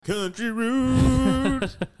Country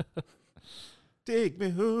road, take me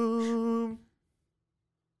home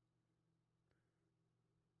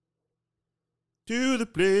to the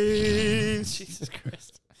place. Jesus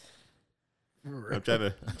Christ. I'm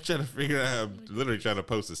trying to figure out. I'm literally trying to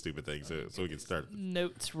post this stupid thing so we can start.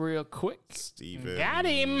 Notes real quick. Steven. Got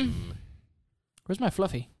him. Where's my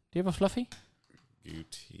fluffy? Do you have a fluffy?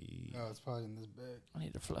 Guti. Oh, it's probably in this bag. I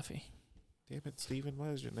need a fluffy. Damn it, Steven. Why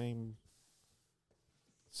is your name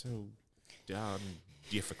so darn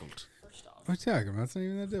difficult? First off, What you talking about? It's not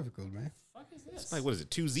even that difficult, man. what the fuck is this? It's like, what is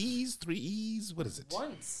it? 2 Z's? 3 E's? What is it?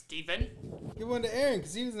 One, Steven. Give one to Aaron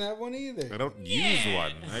because he doesn't have one either. I don't use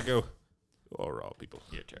one. I go, oh, we're all people.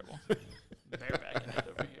 You're terrible. Bareback it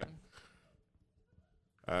over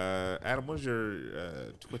here. Adam, what's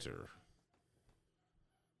your Twitter?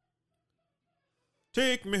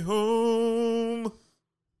 Take me home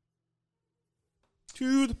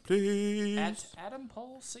to the place. At Adam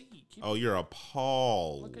Paul C. Keep Oh, you're Look at me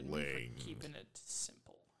appalling. for keeping it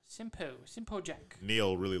simple. Simple Jack.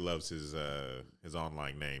 Neil really loves his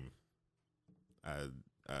online name.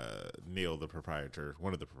 Neil, the proprietor,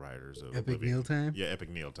 one of the proprietors of Epic Oblivion. Meal Time? Yeah, Epic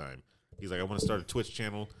Meal Time. He's like, I want to start a Twitch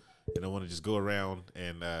channel, and I want to just go around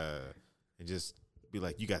and just be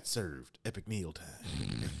like, you got served. Epic Meal Time.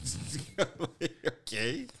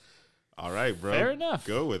 Okay. All right, bro. Fair enough.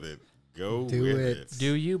 Go with it. Go Do with it. it.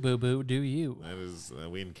 Do you, boo boo? Do you? That is,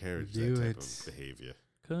 we encourage Do that type it. of behavior.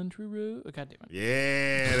 Country road. God damn it.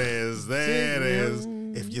 Yeah, it is. There it is.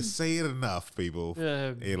 If you say it enough, people,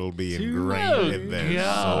 it'll be ingrained in their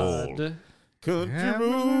soul. God. Country Yeah.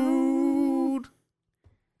 road,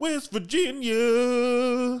 West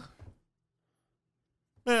Virginia,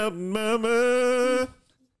 Mountain Mama,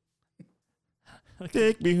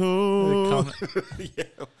 take me home. Yeah.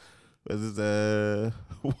 Was it,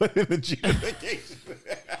 what in the gentrification?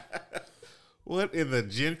 What in the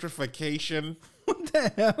gentrification? What the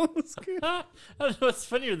hell? I don't know what's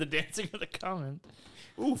funnier, the dancing or the comment.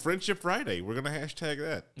 Ooh, Friendship Friday. We're gonna hashtag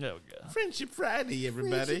that. Oh, God. Friendship Friday,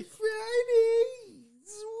 everybody.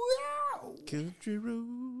 Fridays. Wow. Country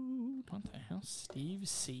road, What the hell? Steve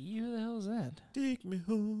C? Who the hell is that? take me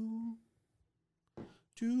home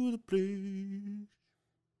to the place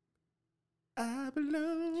I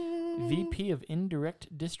belong. VP of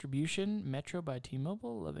Indirect Distribution, Metro by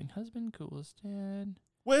T-Mobile, loving husband, coolest dad.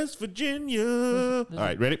 West Virginia. There's All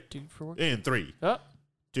right, ready? Dude for work. In 3, Oh,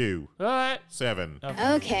 2, all right. 7.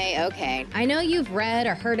 Okay. I know you've read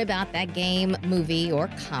or heard about that game, movie, or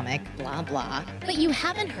comic, blah, blah, but you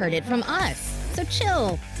haven't heard it from us. So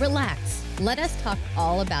chill, relax, let us talk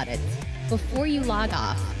all about it before you log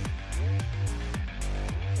off.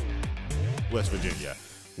 West Virginia.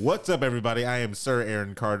 What's up, everybody? I am Sir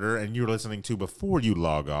Aaron Carter, and you're listening to Before You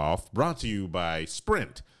Log Off, brought to you by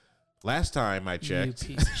Sprint. Last time I You checked,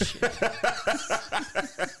 piece of shit.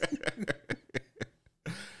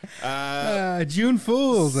 June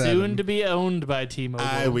Fools. Soon Adam. to be owned by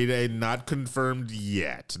T-Mobile. we not confirmed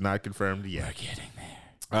yet. Not confirmed yet. We're getting there.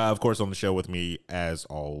 Of course, on the show with me, as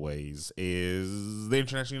always, is the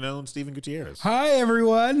internationally known Steven Gutierrez. Hi,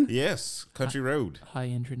 everyone. Yes, Country Road. Hi,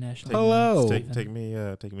 international. Hello. Take me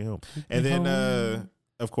home. And then,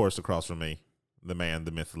 of course, across from me, the man,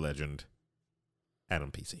 the myth, the legend,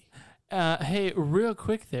 Adam PC. Hey, real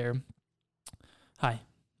quick there. Hi,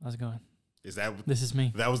 how's it going? Is that This is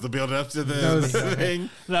me. that was the build up to the That was- thing?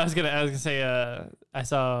 No, I was gonna say. I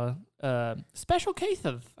saw special case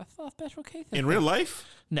of. In real life?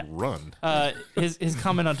 No. Run. His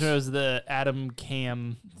comment on Twitter was the Adam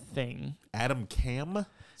Cam thing. Adam Cam?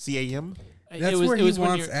 C-A-M? That's where he when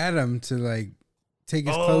wants you're- Adam to like take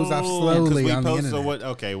his clothes off slowly on the internet. So what?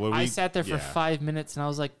 Okay, well, I sat there for yeah. 5 minutes and I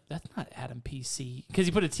was like, "That's not Adam PC," because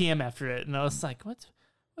he put a TM after it, and I was like, "What's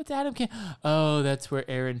Adam Cam?" Oh, that's where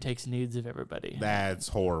Aaron takes nudes of everybody. That's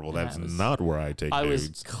horrible. That's That was- not where I take I nudes.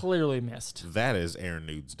 was clearly missed. That is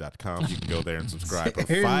AaronNudes.com. You can go there and subscribe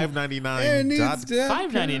for Aaron- $5.99.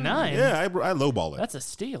 AaronNudes.com. $5.99. Yeah, I lowball it. That's a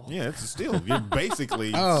steal. Yeah, it's a steal. You're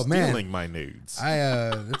basically Oh, man. stealing my nudes.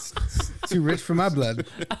 That's too rich for my blood.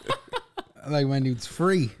 I like my nudes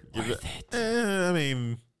free. Worth it. I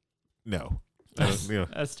mean, no. That's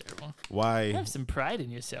terrible. Why? Have some pride in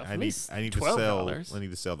yourself. I At need least to $12. sell. I need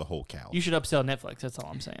to sell the whole cow. You should upsell Netflix. That's all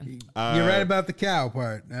I'm saying. You're right about the cow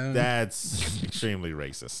part. That's extremely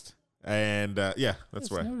racist. And yeah, that's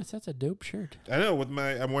Just why. notice that's a dope shirt. I know.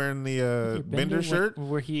 I'm wearing the Your Bender shirt.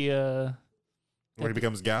 where he Well, where he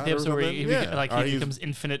becomes God. The Or episode where something? he Or he's- becomes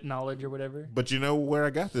infinite knowledge or whatever. But you know where I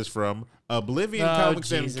got this from? Oblivion Oh, Comics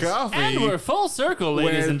Jesus. and Coffee. And we're full circle,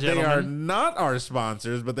 ladies where and they are gentlemen. not our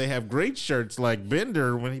sponsors, but they have great shirts like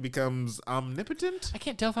Bender when he becomes omnipotent. I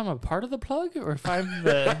can't tell if I'm a part of the plug or if I'm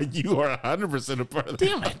the. You are 100% a part of the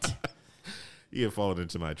Damn it! You have fallen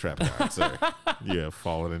into my trap card, sir. You have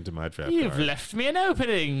fallen into my trap You've card. left me an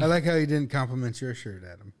opening. I like how you didn't compliment your shirt,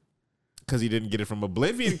 Adam. Because he didn't get it from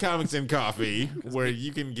Oblivion Comics and Coffee, where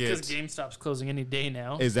you can Because get... GameStop's closing any day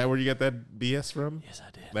now. Is that where you got that BS from? Yes,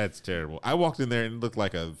 I did. That's terrible. I walked in there and it looked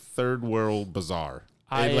like a third world bazaar.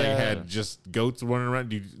 I, It had just goats running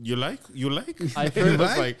around. You like? I've It heard-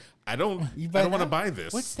 looks like I don't buy want to that? buy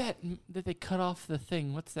this. What's that that they cut off the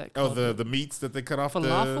thing? What's that Oh, called? the meats that they cut off.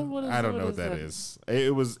 Falafel? What is I don't it? know What what that is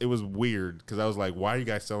is. It was weird because I was like, why are you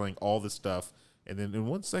guys selling all this stuff? And then in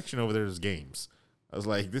one section over there is games. I was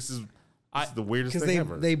like, this is the weirdest Because thing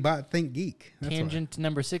ever. they bought Think Geek. That's why. Tangent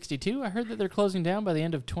number 62. I heard that they're closing down by the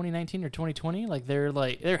end of 2019 or 2020. They're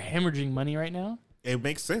hemorrhaging money right now. It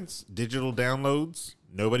makes sense. Digital downloads.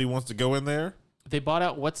 Nobody wants to go in there. They bought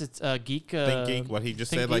out Geek. Think Geek. What he just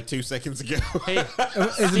Think said like Geek. 2 seconds ago. Hey,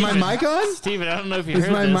 Is my mic on? Steven, I don't know if you Is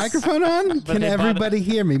heard my this. microphone on? but Can they bought everybody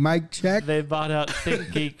hear me? Mic check. They bought out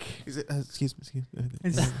Think Geek. Is it? Excuse me.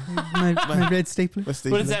 Is my red stapler?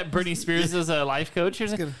 What is that? Britney Spears as a life coach?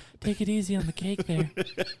 Here's gonna- take it easy on the cake there.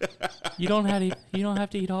 You don't have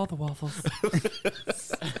to eat all the waffles.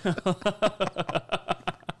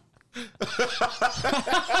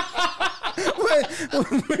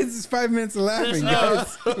 Where's 5 minutes of There's laughing, no,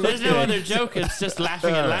 guys? there's no other joke. It's just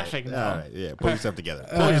laughing and laughing. All now. right. Yeah. Pull yourself together.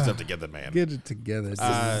 Pull yourself together, man. Get it together.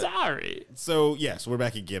 Sorry. So yes, we're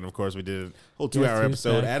back again. Of course, we did a whole Guess 2-hour who's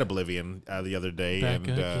episode back? at Oblivion the other day, Back and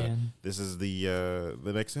again. this is the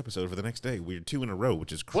next episode for the next day. We're 2 in a row,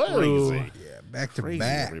 which is Whoa. crazy. Yeah, back to Crazy,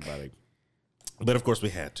 back. everybody. But of course, we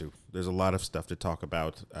had to. There's a lot of stuff to talk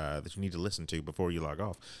about that you need to listen to before you log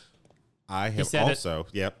off. I have said it. also,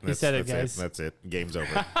 yep, He said it, that's guys. That's it. Game's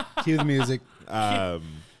over. Cue the music.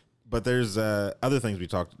 But there's other things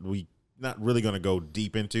we not really going to go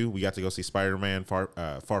deep into. We got to go see Spider-Man Far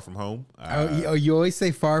From Home. You always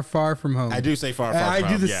say far, far from home. I do say Far From I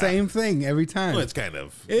Home. do the yeah. same thing every time. Well, it's kind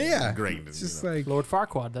of yeah. ingrained. It's just you know. like, Lord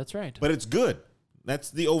Farquaad. That's right. But it's good. That's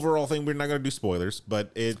the overall thing. We're not going to do spoilers,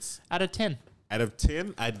 but it's Out of 10. out of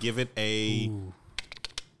 10, I'd give it a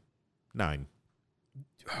 9.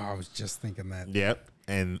 oh, I was just thinking that. Yep,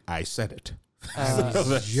 and I said it.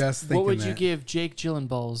 Just thinking What would that. you give Jake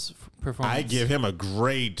Gyllenhaal's performance? I give him a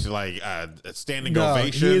great standing No,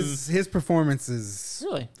 ovation. his performance is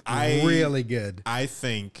Really? really good. I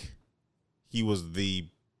think he was the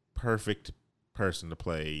perfect person to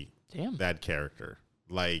play Damn. that character.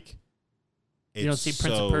 Like, You don't it's see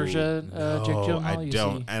Prince of so- Persia, Jake No, Gyllenhaal? I You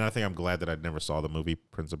don't, see- and I think I'm glad that I never saw the movie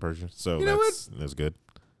Prince of Persia. So You know that's good.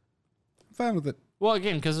 I'm fine with it. Well,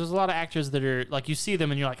 again, because there's a lot of actors that are like you see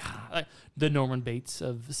them and you're like the Norman Bates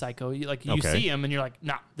of Psycho. You Okay. see him and you're like,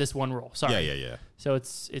 nah, this one role. Sorry. Yeah. So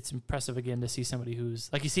it's impressive again to see somebody who's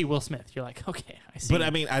like you see Will Smith. You're like, okay, I see. But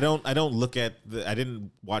I mean, I don't look at I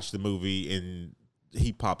didn't watch the movie and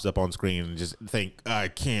he pops up on screen and just think I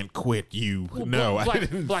can't quit you. Well, No, I Black,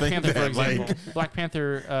 didn't Black think Panther, that. for example. Like, Black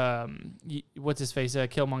Panther, what's his face?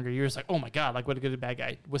 Killmonger. You're just like, oh my god, like what a good bad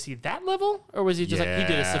guy. Was he that level, or was he just like he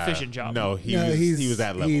did a yeah. sufficient job? No, he No, was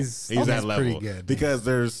that level. he's He was that pretty level good. because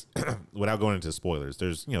there's without going into spoilers,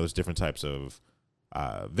 there's different types of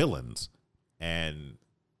villains, and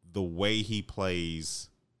the way he plays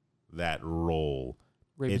that role,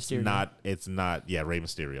 Rey it's Mysterio. not Rey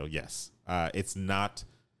Mysterio. Yes, it's not.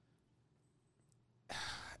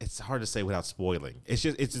 It's hard to say without spoiling. It's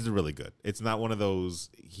just really good. It's not one of those.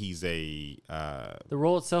 He's a The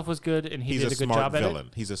role itself was good, and he he's did a a good smart job villain. at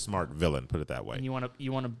it. He's a smart villain. Put it that way. And you want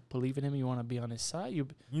to believe in him. You want to be on his side.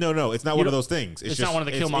 No, it's not You one of don't- those things. It's just, not one of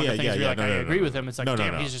the Killmonger things. Where you're like, I agree with him. It's like, no,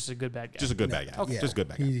 damn, no. he's just a good bad guy. Just a good bad guy. Okay. Just a good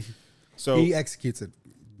bad guy. He, So he executes it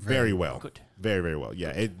very well. Good. Very, very well.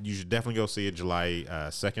 Yeah, you should definitely go see it July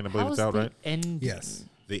 2nd, I believe How's it's out, the right? ending? Yes.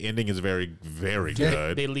 The ending is very, very Yeah.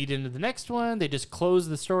 good. They lead into the next one. They just close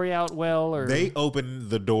the story out well, or They open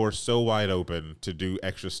the door so wide open to do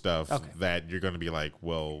extra stuff Okay. that you're going to be like,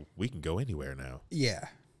 well, we can go anywhere now. Yeah.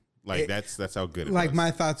 Like, It- that's how good it Like was.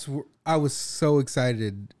 my thoughts were, I was so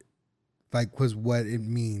excited, like, was what it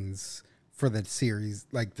means for the series,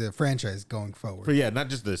 like the franchise going forward. For, yeah, not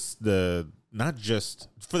just not just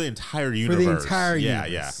for the entire universe. For the entire yeah,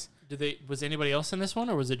 universe. was anybody else in this one,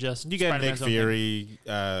 or was it just You got Nick Spider-Man's own thing?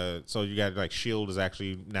 Fury, so you got like Shield is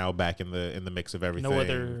actually now back in the mix of everything.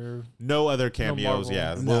 No other cameos. Marvel.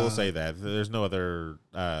 Yeah, No. we'll say that there's no other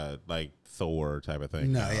like Thor type of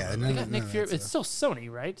thing. No, I don't yeah, know. no, They no, got Nick no, Fury. that's It's still Sony,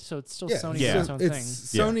 right? So it's still Sony's Yeah. its own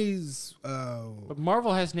it's thing. Sony's. But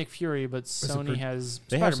Marvel has Nick Fury, but it Sony per- has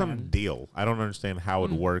They Spider-Man. have some deal. I don't understand how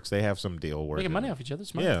it Mm. works. They have some deal working. Making money off each other.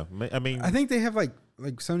 Smart. Yeah, I mean, I think they have like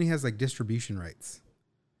Sony has like distribution rights.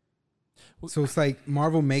 So it's like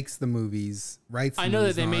Marvel makes the movies, writes. The I know that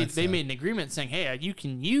movies they and all made that they stuff. made an agreement saying, "Hey, you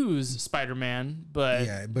can use Spider-Man, but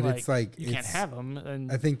Yeah, but it's like you can't it's- have them."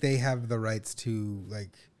 And I think they have the rights to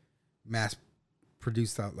like mass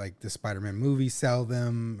produce out like the Spider-Man movies, sell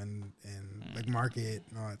them, and like market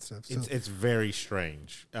and all that stuff. So it's very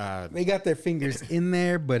strange. they got their fingers in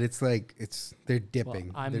there, but it's like they're well,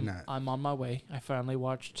 dipping. They're not. I'm on my way. I finally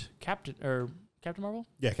watched Captain Marvel.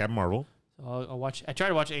 Yeah, Captain Marvel. So I'll watch. I tried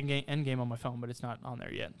to watch Endgame on my phone, but it's not on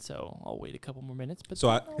there yet. So I'll wait a couple more minutes. But So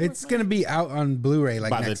I'll work It's my- gonna be out on Blu-ray like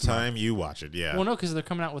By the next month. time you watch it, yeah. Well, no, because they're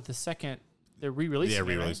coming out with the second. They're re-releasing. Yeah, it, right?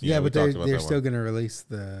 re-releasing. Yeah, we but talked about they're that still one. gonna release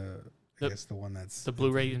the one that's The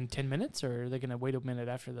Blu-ray in 10 minutes, or are they going to wait a minute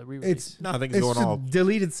after the re-release? It's No, I think it's it's going just all.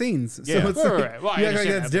 deleted scenes. Yeah. So it's Right, like, right. Well, I you act like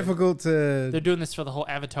understand that's that, but difficult to. They're doing this for the whole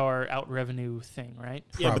Avatar out revenue thing, right?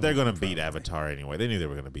 Yeah, but they're going to Probably. beat Avatar anyway. They knew they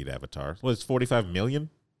were going to beat Avatar. Well, it's 45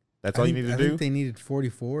 million. That's I all you think- need to I do. think they needed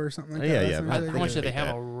 44 or something like Yeah, that. yeah, last time but I I How checked. much they do they beat have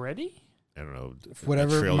that. already? I don't know. a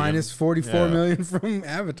Whatever trillion. minus 44 Yeah. million from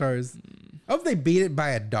Avatars. I hope they beat it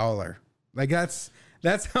by $1. Like that's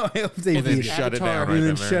how I hope they And then beat it. shut it down Avatar- right and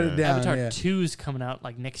then then. shut it down. Avatar yeah. 2 is coming out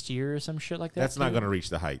like next year or some shit like that. That's not too? going to reach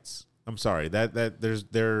the heights. I'm sorry. There's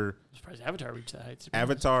their I'm surprised Avatar reached that height. to be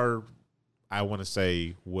honest. Avatar. I want to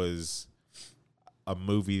say was a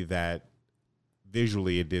movie that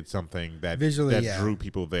visually it did something that Visually, that yeah. drew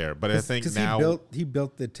people there. But I think now he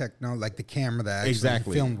built the technology, like the camera that actually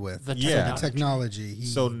Exactly. filmed with. The Yeah. The technology. he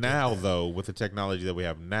So did now, that. though, with the technology that we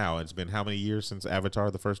have now, it's been how many years since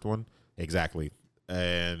Avatar, the first one? Exactly,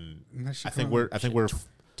 and And that should I think come we're out- I think we're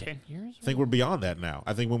 10 years? I think we're beyond that now.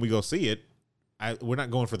 I think when we go see it, we're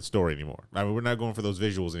not going for the story anymore. I mean, we're not going for those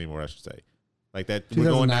visuals anymore. I should say, like that. We're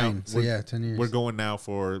going now. 2009. So yeah, 10 years. We're going now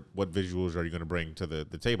for what visuals are you going to bring to the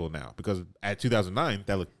table now? Because at 2009,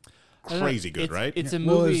 that looked I don't know, crazy good, it's- right? It's a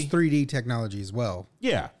Well, movie. it's 3D technology as well,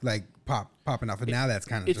 yeah, like popping off. And now that's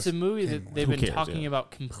kind of It's a movie that they've Who been cares, talking yeah. about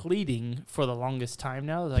completing for the longest time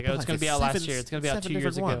now. Like, oh, it's going to be out last year. It's going to be out 2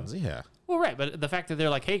 years ago. Yeah, Well, right, but the fact that they're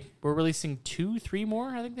like, hey, we're releasing 3 more.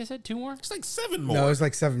 I think they said 2 more. it's like 7 more. No, it's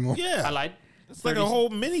like 7 more. yeah, I lied. it's like a whole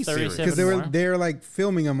mini series. 37 Because more. they're like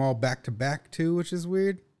filming them all back to back too, which is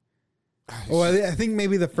weird. Oh, I think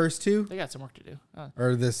maybe the first two They got some work to do.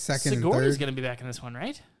 or the second and Sigourney's third. going to be back in this one,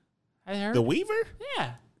 right? I heard. The Weaver,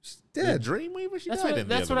 Yeah, the Dead. Dreamweaver. She that's died what in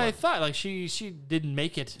the that's other what I one. thought. Like she didn't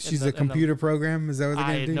make it. in She's the- a in the- computer program. Is that what they're I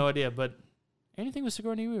gonna had do? no idea, but anything with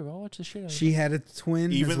Sigourney Weaver, I'll watch the shit out of it. She had a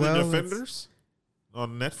twin. Even as well. the It's- Defenders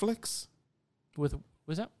on Netflix. With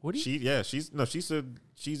was that Woody?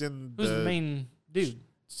 She's in Who's the main dude?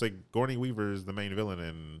 Sigourney Weaver is the main villain,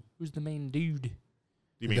 and Who's the main dude?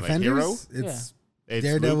 you The mean like Hero? Defenders? It's It's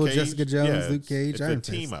Daredevil, Luke Cage. Jessica Jones, Yeah, Luke Cage, It's a Iron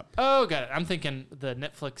team Fist. up. Oh, got it. I'm thinking the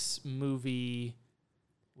Netflix movie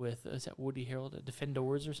with is that Woody Harrelson,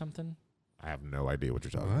 Defenders or something? I have no idea what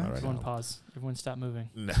you're talking What? about right Everyone now. pause. Everyone stop moving.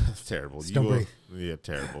 No, it's terrible. Just don't breathe. Yeah,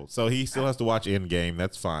 terrible. So he still has to watch Endgame.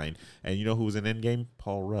 That's fine. And you know who was in Endgame?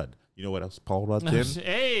 Paul Rudd. You know what else Paul Rudd's in?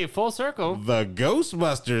 Hey, full circle. The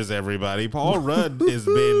Ghostbusters, everybody. Paul Rudd has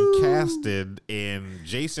been casted in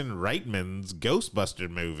Jason Reitman's Ghostbuster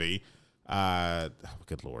movie.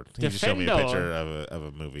 Good Lord. He just showed me a Defendo. picture of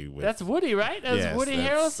a movie with... That's Woody, right? That's Yes, Woody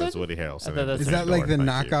that's Harrelson. Woody Harrelson. I thought that's- Is that like the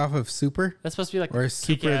Thank you. knockoff of Super? That's supposed to be like Or is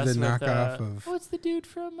Super Kick-Ass the with, knockoff of what's the dude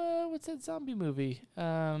from what's that zombie movie?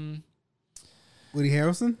 Woody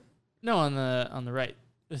Harrelson? No, on the right.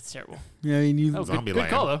 It's terrible. Yeah, I mean, you. Oh, Zombie good Land.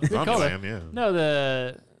 call, though. Good call, though. Zombieland, yeah. No,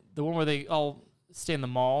 the one where they all stay in the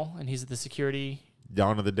mall and he's at the security.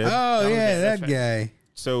 Dawn of the Dead. Oh That was yeah, it, that that's guy.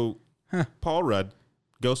 So, Huh. Paul Rudd,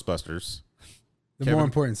 Ghostbusters, The Kevin- more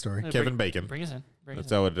important story. Kevin Bacon. Bring us in. Bring us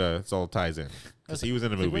That's how it all ties in. Because he was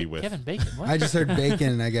in a movie Wait, with... Kevin Bacon. What? I just heard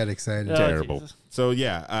bacon and I got excited. Oh, terrible. Jesus. So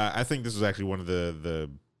yeah, I think this was actually one of the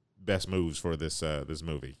best moves for this this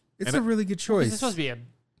movie. It's And a really good choice. This is supposed to be a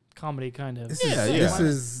comedy kind of. This Yeah, is, yeah. This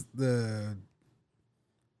is the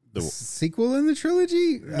The- sequel in the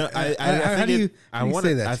trilogy. No, how think do you it- I how do you want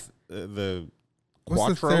say it- that? the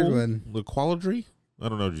What's the Quattro, third one? the Quadri. I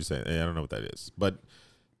don't know what you say. I don't know what that is. But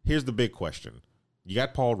here's the big question: you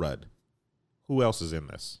got Paul Rudd. Who else is in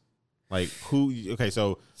this? Like who? Okay,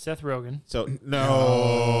 so Seth Rogen.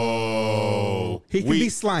 no, He can be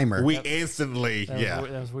Slimer. We instantly, That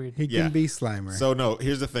was weird. He yeah. can be Slimer. So no,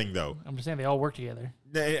 here's the thing though. I'm just saying they all work together.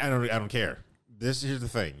 I don't care. Here's the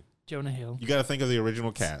thing. Jonah Hill. You got to think of the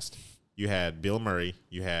original cast. You had Bill Murray.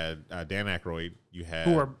 You had Dan Aykroyd. You had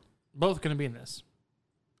Who are both going to be in this?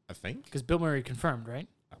 I think. Because Bill Murray confirmed, right?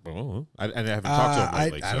 I haven't talked to him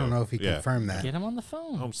lately. I don't know if he yeah. confirmed that. Get him on the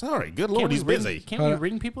phone. I'm sorry. Good Lord, he's busy. Can't we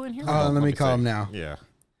ring people in here? Let me call him now. Yeah.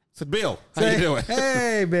 Said Bill, how Say, you doing?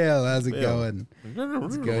 Hey, Bill, how's it Bill. going?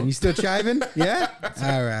 It's going. You still chiving? Yeah.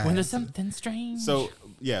 All right. When there's something strange. So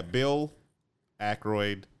yeah, Bill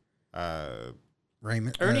Aykroyd,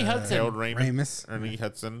 Raymond, Ernie Hudson. Harold Ramis, Ramis. Ernie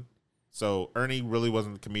Hudson. So Ernie really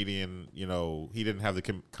wasn't a comedian. You know, he didn't have the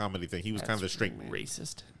comedy thing. He was kind of the straight man.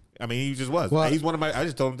 Racist. I mean, he just was. Well- He's one of my. I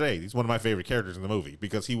just told him today. He's one of my favorite characters in the movie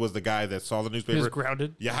because he was the guy that saw the He was newspaper.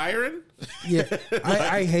 grounded. You hiring? Yeah,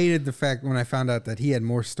 I hated the fact when I found out that he had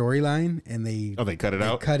more storyline and they Oh, they cut it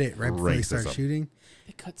out. cut it right before they started Racism. shooting.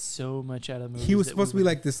 They cut so much out of movies. He was that supposed to we be would-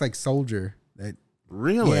 like this like soldier that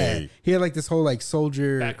Really? yeah, he had like this whole like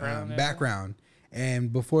soldier Background, background, yeah.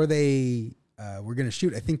 and before they were gonna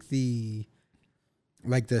shoot, I think the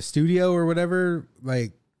studio or whatever,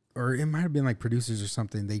 like, or it might have been like producers or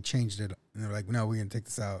something. They changed it, and they're like, "No, we're gonna take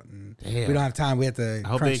this out, and Damn. we don't have time. We have to." I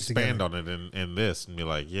hope they crunch it expand together." on it in this and be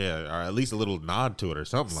like, yeah, or at least a little nod to it or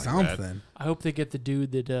something like that. something. I hope they get the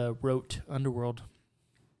dude that wrote Underworld.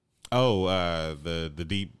 Oh, the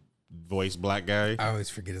deep voice black guy. I always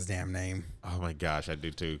forget his damn name. Oh my gosh, I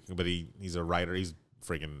do too. But he's a writer. He's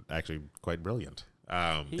freaking actually quite brilliant.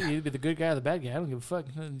 He'd either be the good guy or the bad guy. I don't give a fuck.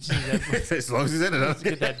 That, As long as he's in it.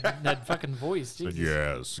 get that fucking voice. Jesus.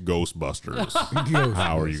 Yes, Ghostbusters. Ghost.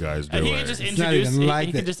 How are you guys And doing? he can just It's not introduce. even like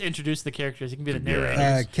He can that. just introduce the characters. He can be the Yeah.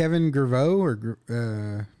 narrator. Kevin Graveau or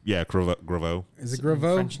Yeah, Graveau. is it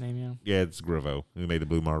Graveau? French name, yeah. Yeah, it's Graveau. Who made the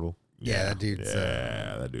Blue Marble? Yeah, that dude's,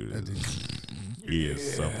 Yeah, that dude. that Is, he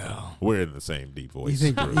is something. We're in the same deep You voice.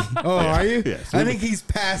 think? group. Oh, are you? Yes. I think he's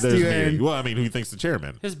past There's you, me. Aaron. Well, I mean, who thinks the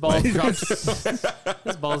chairman? His balls dropped.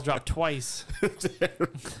 His balls dropped twice.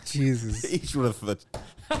 Jesus. Each one of the.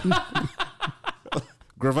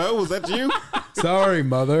 Graveau, was that you? Sorry,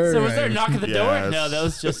 mother. So was there a knock at the door? Yes. No, that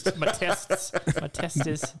was just my tests. My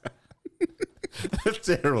testis. That's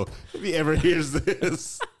terrible. If he ever hears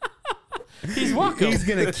this. He's welcome. He's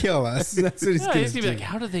gonna kill us. That's what he's Yeah, gonna he's gonna be do. like,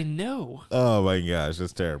 how do they know? Oh my gosh,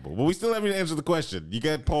 that's terrible. But we still haven't answered the question. You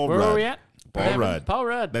got Paul Where Rudd. are we at? Paul What happened? Rudd. Paul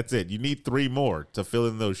Rudd. That's it. You need 3 more to fill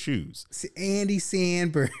in those shoes. Andy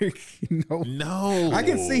Sandberg. No. No. I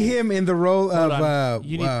can see him in the role of on.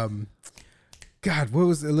 You need- God, what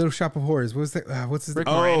was A Little Shop of Horrors? What was that? What's his Rick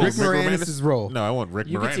Oh, Moranis. Rick Moranis' role. No, I want Rick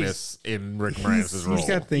You can see- Moranis in Rick Moranis' role. He's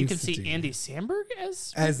got You things can to see do. Andy Samberg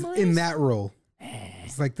as as Rick in Moranis? that role.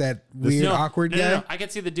 It's like that weird, No, awkward no, guy. No. I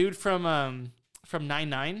could see the dude from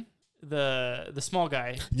 9-9, the small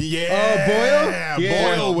guy. Yeah. Boyle?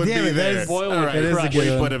 Yeah. Boyle would Damn be it, that there. is- Boyle All would right. that is a crush. good We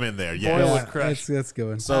one. put him in there. Yeah. Boyle would crush. That's good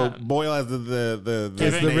one. So Um, Boyle has the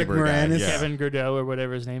Kevin- the Rick neighbor guy. Moranis. Yeah. Kevin Godot or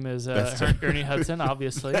whatever his name is. That's Ernie Hudson,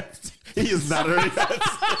 obviously. He is not Ernie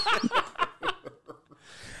Hudson.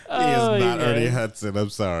 He Oh, is you not Ernie guys. Hudson. I'm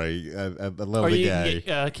sorry. I love Or the you guy. can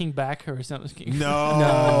get King Back or something. No.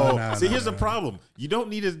 No, See, no, here's no. the problem. You don't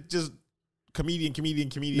need to just comedian.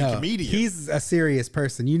 No, he's a serious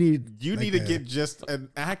person. You need You like need to a- get just an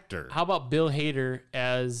actor. How about Bill Hader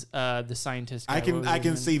as the scientist guy? I What can was I his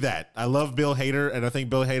can name? see that. I love Bill Hader, and I think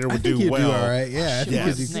Bill Hader I would think do he'd well do all right. Yeah, I Shit, think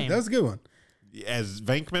what's he'd his do- name? that was a good one. as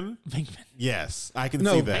Venkman. Venkman. Yes, I can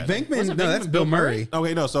No, see that. Venkman. Wasn't No, that's Venkman Bill Bill Murray? Murray.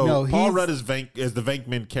 Okay, no. So No, Paul he's- Rudd is the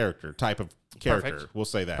Venkman character type of character. Perfect. We'll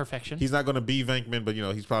say that. Perfection. He's not going to be Venkman, but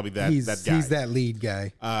he's probably that He's that guy. he's that lead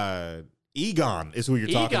guy. Egon is who you're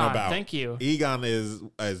talking Egon, about. thank you. Egon is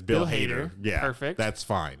Bill Bill Hader. Hader. Yeah, Perfect. That's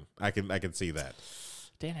fine. I can see that.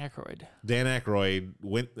 Dan Aykroyd. Dan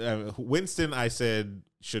Aykroyd, Winston. I said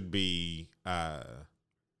should be.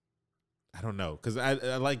 I don't know because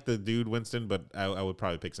I like the dude Winston, but I would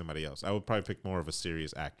probably pick somebody else. I would probably pick more of a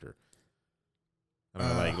serious actor. I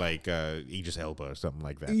don't know, like Idris Elba or something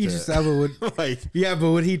like that. Idris Elba would. like Yeah,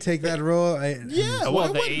 but would he take that role? yeah, Well, why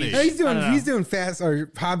the wouldn't age- he? He's doing I don't know. he's doing Fast or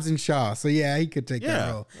Hobbs and Shaw, so yeah, he could take Yeah,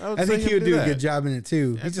 that role. I would I think say he would he'd do do a that. good job in it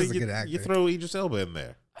too. I He's just think a good actor. You throw Idris Elba in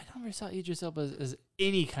there. I never saw Idris Elba as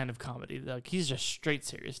any kind of comedy. Like he's just straight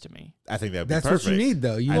serious to me. I think that'd be That's perfect. what you need,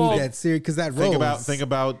 though. You Well, need that serious because that role. Think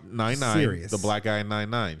about 9-9, serious. the black guy in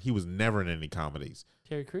 9-9. He was never in any comedies.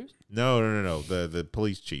 Terry Crews, No. The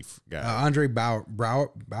police chief guy, Andre Bauer.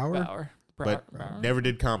 but Bauer. never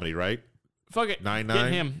did comedy, right? Fuck it, 9-9.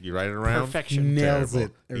 Get him. You write it around. Perfection. Nails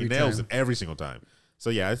Terrible. it every He nails time. it every single time. So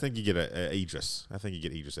yeah, I think you get a Idris. I think you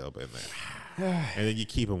get Idris Elba in there, and then you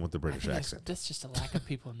keep him with the I British think accent, that's just a lack of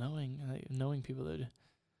people knowing people that.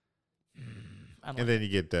 I don't and then you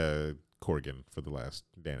get Corrigan for the last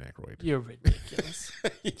Dan Aykroyd. You're ridiculous.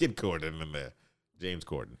 You get Corrigan in there. James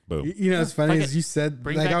Corden. Boom. You know, it's funny Fuck as it. you said.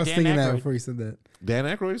 Bring Like back I was Dan thinking that Aykroyd. before you said that. Dan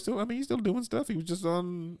Aykroyd is still. I mean, he's still doing stuff. He was just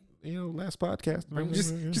on, last podcast.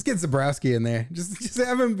 Just get Zabrowski in there. Just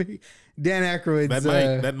have him be Dan Aykroyd's.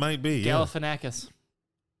 that might be. Yeah. Galifianakis.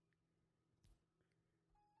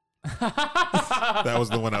 That was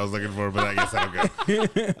the one I was looking for, but I guess I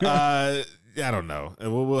don't go. I don't know.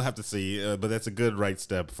 We'll have to see. But that's a good right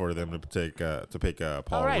step for them to pick Paul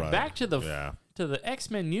All right, Rudd. back to the Yeah. to the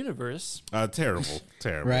X-Men universe. Terrible.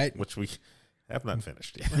 Right. Which we have not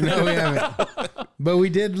finished yet. No, we haven't. But we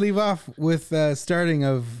did leave off with starting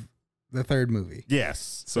of the third movie.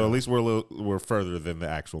 Yes. So at least we're further than the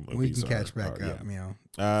actual movies. We can catch back up. You know,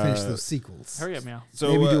 finish those sequels. Hurry up, meow. So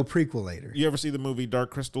Maybe do a prequel later. you ever see the movie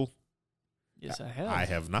Dark Crystal? Yes, I have. I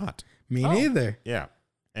have not. Me Oh. neither. Yeah.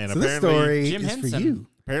 And So this apparently, story Jim is for Henson. you.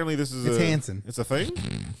 apparently this is It's a Hanson. It's a thing.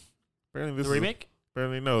 Apparently this The remake.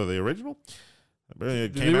 Apparently no, the original. Apparently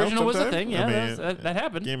it The came out original was a sometime. thing. Yeah, I mean, that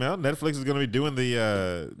happened. came out. Netflix is going to be doing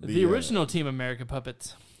The original Team America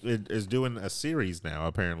puppets. It is doing a series now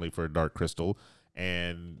apparently for Dark Crystal,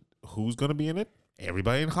 and who's going to be in it?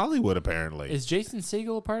 Everybody in Hollywood apparently. Is Jason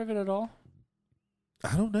Segel a part of it at all?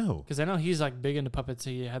 I don't know. Because I know he's like big into puppets.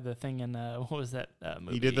 He had the thing in what was that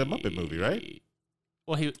movie? He did the Muppet movie, right?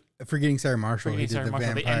 Well, he Forgetting Sarah Marshall. He did sorry, the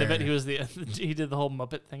Marshall, vampire. the end of it. He was he did the whole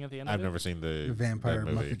Muppet thing at the end. I've of it. never seen the vampire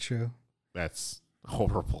that movie. Muppet show. That's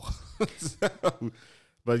horrible.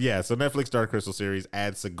 But yeah, so Netflix Dark Crystal series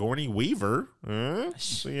adds Sigourney Weaver.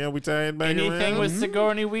 So yeah, we tie it back Anything around. with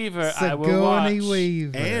Sigourney Weaver, I will watch. Sigourney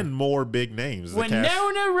Weaver. And more big names. The cast-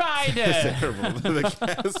 Winona Ryder.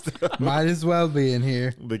 Terrible. Might as well be in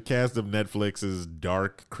here. The cast of Netflix's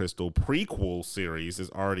Dark Crystal prequel series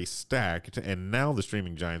is already stacked, and now the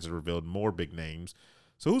streaming giants have revealed more big names.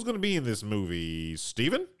 So who's going to be in this movie?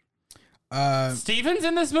 Steven? Steven's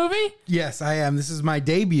in this movie? Yes, I am. This is my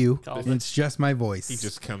debut. Called And it. it's just my voice. He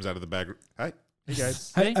just comes out of the back. Hi. Hey,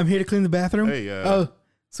 guys. Hi, I'm here to clean the bathroom. Hey, oh,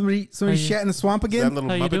 somebody shat in the swamp Is that again. little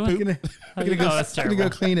How you Muppet doing? poop? Gonna, Oh, gonna go, that's gonna go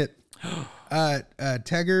terrible. clean it.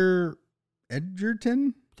 Tagger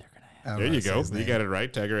Edgerton. They're gonna have. I don't There know you how to say go. his You name. got it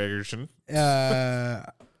right. Tiger Egerton.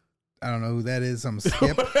 I don't know who that is. I'm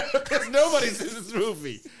skip. Because nobody's in this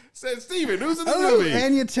movie. Said Steven, who's in I this don't know who movie?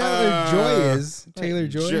 Anya Taylor-Joy is.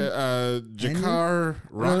 Taylor-Joy. Jakar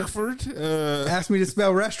Rockford. Asked me to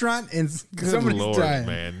spell restaurant, and Good somebody's Lord, dying.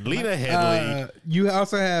 man. Lena Headley. You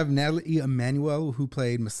also have Natalie Emmanuel, who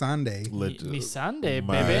played Masande. Missandei,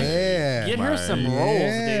 my- baby. Yeah. Get her some roles, dude.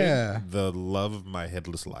 Yeah. The love of my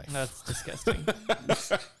headless life. That's disgusting.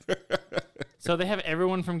 So they have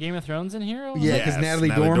everyone from Game of Thrones in here? Yeah, because Natalie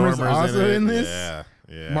Dormer's also in this. Yeah,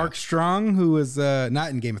 yeah. Mark Strong, who was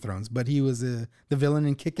not in Game of Thrones, but he was the villain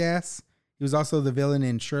in Kick-Ass. He was also the villain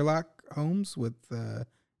in Sherlock Holmes with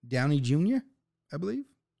Downey Jr., I believe.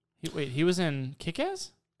 He was in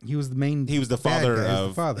Kick-Ass? He was the main. He was the bad father guy. He was of.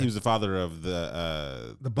 the father. He was the father of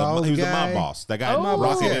the bald He was the guy. mob boss. That guy Oh.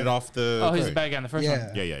 rocketed off the. Oh, he's the thing. bad guy in the first Yeah.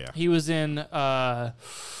 one. Yeah. He was in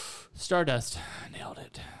Stardust. Nailed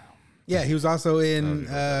it. Yeah, he was also I in don't know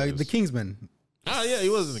what that is. The Kingsman. Oh yeah, he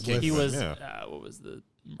was in the King. He was, Yeah. what was the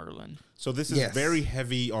Merlin? So this is Yes. very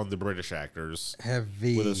heavy on the British actors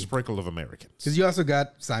Heavy. with a sprinkle of Americans. Because you also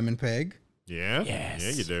got Simon Pegg. Yeah. Yes. Yeah,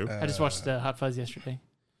 you do. I just watched Hot Fuzz yesterday.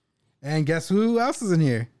 And guess who else is in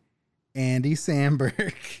here? Andy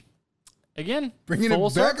Samberg. Again, Bringing full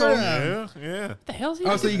it back circle. around. Yeah. What the hell's he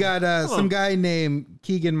Also, doing? you got some guy named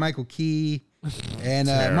Keegan Michael Key and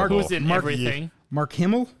Mark, Terrible. Who's in Mark, everything? Mark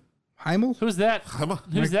Himmel. Who's that? Come on.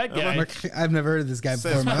 Who's that guy? I've never heard of this guy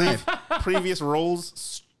before in Says my life. previous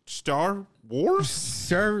roles, Star Wars.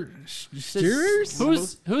 Steers?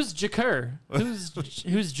 Who's Jaker?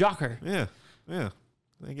 Who's Jocker? Yeah.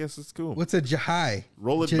 I guess it's cool. What's a Jahai?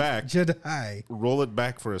 Roll it back. Jedi. Roll it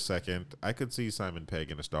back for a second. I could see Simon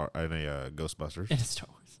Pegg in a Ghostbusters. In Star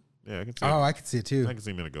Wars Yeah, I can see. Oh, him. I could see it too. I can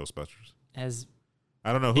see him in a Ghostbusters. as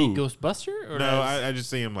I don't know a who. Ghostbuster? Or No, as, I just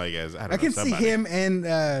see him like as I don't I know, can see somebody. him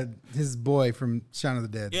and his boy from Shaun of the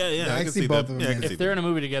Dead. Yeah, I can see both of them. Yeah, I in can it. see if they're in a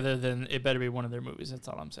movie together, then it better be one of their movies. That's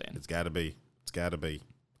all I'm saying. It's got to be. It's got to be.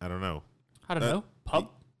 I don't know. I don't know. Pub.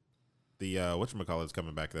 The whatchamacallit's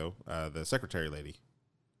coming back though. The secretary lady.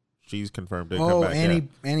 She's confirmed to come Oh, back.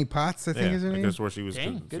 Annie Potts, I think is her I name. guess where she was.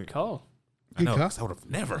 Dang, good call. I know. Good call. 'Cause I would have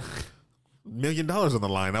never. $1 million on the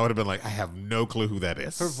line. I would have been like, I have no clue who that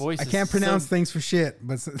is. Her voice. I is can't pronounce so- things for shit,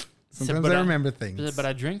 but sometimes but I I- remember things. But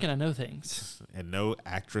I drink and I know things. And no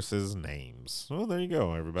actresses' names. Well, there you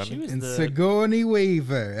go, everybody. She was And the Sigourney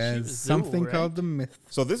Weaver as was something Zool, right? called The Myth.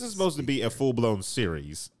 So this is supposed to be a full-blown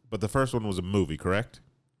series, but the first one was a movie, correct?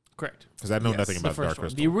 correct. Because I know Yes, nothing the about The Dark first one.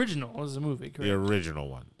 Crystal. The original was a movie. Correct. The original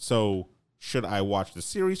one. So should I watch the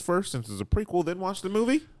series first since it's a prequel, then watch the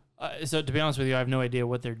movie? So to be honest with you, I have no idea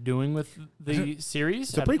what they're doing with the series.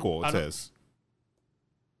 It's a prequel. It says.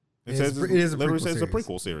 It says it is a literally prequel says a series.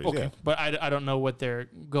 prequel series. Okay, Yeah. but I don't know what they're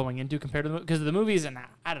going into compared to the because the movie is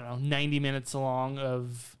I don't know 90 minutes long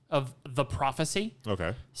of the prophecy.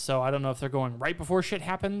 Okay. So I don't know if they're going right before shit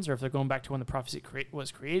happens or if they're going back to when the prophecy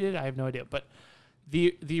was created. I have no idea. But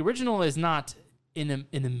the original is not an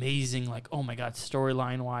amazing like oh my god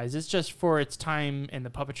storyline wise. It's just for its time in the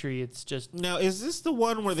puppetry. It's just Now, is this the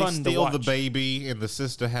one where they Fun to steal the watch. baby and the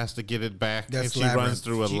sister has to get it back and That's she runs Labyrinth.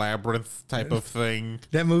 through a labyrinth type of thing?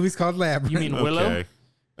 That movie's called Labyrinth. you mean Willow? Okay.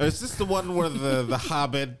 Is this the one where the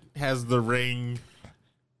Hobbit has the ring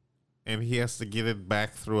and he has to get it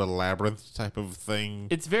back through a labyrinth type of thing?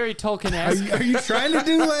 It's very Are Tolkien-esque. you, are you trying to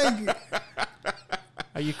do like?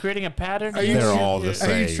 Are you creating a pattern? Are you- They're all the Are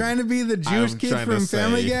same. you trying to be the Jewish I'm kid trying to from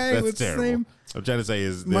Family say Guy? That's What's his terrible. name? I'm trying to say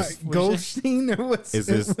is this Goldstein or what's is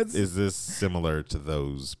this what's- is this similar to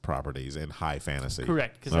those properties in high fantasy?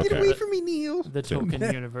 Correct. Because Okay. Get away from me, Neil. the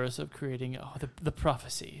Tolkien universe of creating the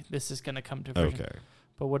prophecy. This is going to come to fruition. Okay.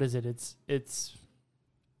 But what is it? It's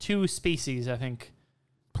two species, I think.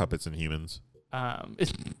 Puppets and humans.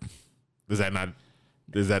 It's, Is that not?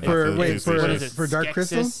 Is that For- not the wait, new for- what series? is it? For Dark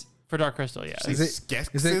Crystal? Skeksis? For Dark Crystal, yeah. Is it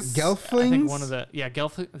Skeksis? Gelflings? I think one of the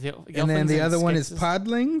and then the other one is Skeksis.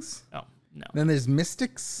 Podlings. Oh no. Then there's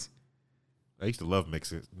Mystics I used to love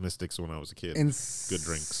Mystics when I was a kid. and Good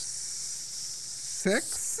drinks.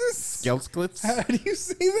 Sexus. Skeltsklits? How do you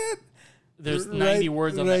say that? There's 90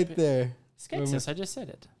 words on right that. there. Skeksis, I just said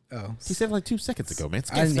it. Oh, He said it like 2 seconds ago, man.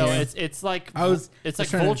 I So know. it's like I was- it's I like was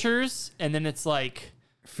trying to- vultures, and then it's like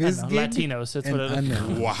I don't know, Fizzgig Latino. So it's and what it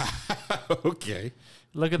Unknown. Wow. Okay.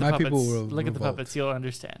 Look at the My puppets. people will Look at the revolt. puppets. You'll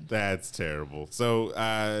understand. That's terrible. So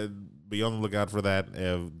be on the lookout for that.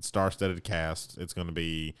 Star-studded cast. It's going to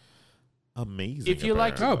be amazing. If you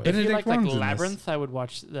like, apparently. if you Benedict like Wong's in this. Labyrinth, I would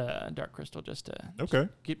watch the Dark Crystal just to Okay.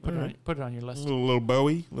 put Alright. it on your list. little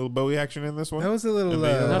Bowie action in this one. That was a little.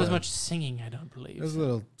 Maybe Not as much singing, I don't believe. That was a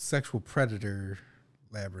little sexual predator.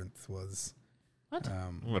 Labyrinth was. What?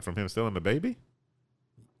 What, from him stealing the baby?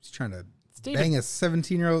 He's trying to It's David. bang a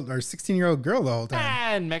 17-year-old or 16-year-old girl the whole time.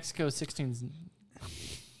 Ah, in Mexico, 16's.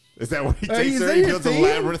 Is that what he Is takes her? that He your goes to theme?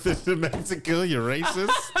 Labyrinth into Mexico? You racist?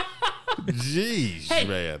 Jeez, Hey.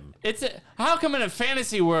 man. How come in a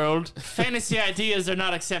fantasy world, fantasy ideas are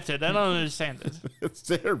not accepted? I don't understand it. It's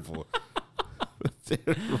terrible. It's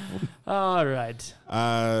terrible. All right.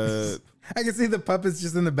 I can see the puppets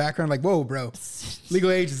just in the background, like, "Whoa, bro!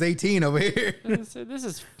 Legal age is 18 over here." So this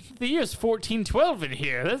is the year's 1412 in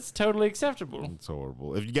here. That's totally acceptable. It's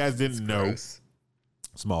horrible. If you guys didn't know, Gross.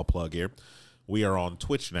 small plug here. We are on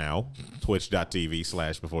Twitch now,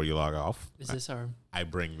 twitch.tv/before you log off. Is this our I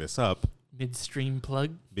bring this up midstream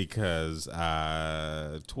plug? because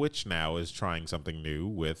Twitch now is trying something new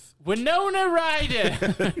with. Winona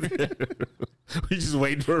Ryder. We just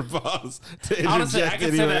waiting for a pause to interject Honestly, I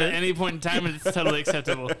could say that at anywhere. any point in time, and it's totally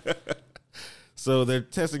acceptable. So they're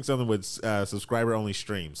testing something with subscriber only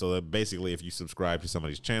stream. So that basically, if you subscribe to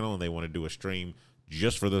somebody's channel and they want to do a stream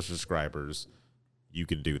just for those subscribers, you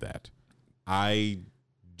can do that. I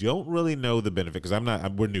don't really know the benefit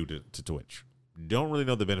because we're new to Twitch. Don't really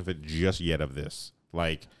know the benefit just yet of this.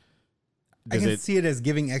 Like, I does can it see it as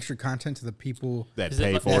giving extra content to the people. that Is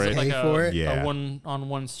pay it, for is it? it like Pay for it? Yeah. a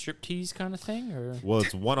one-on-one striptease kind of thing, or Well,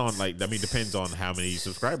 it's one on depends on how many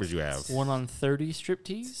subscribers you have. 1 on 30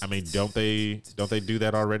 striptease? I mean, don't they do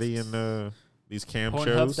that already in these cam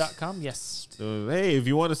shows? Pornhub.com, yes. So, hey, if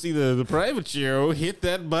you want to see the private show, hit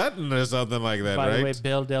that button or something like that, By right? the way,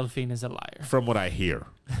 Belle Delphine is a liar. From what I hear.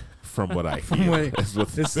 From what I hear. Wait, That's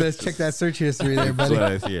what- let's check that search history there, that's buddy. what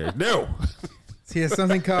I hear. No. He has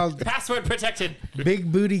something called Password protected.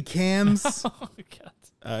 Big Booty Cams. Oh,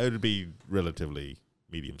 God. It would be relatively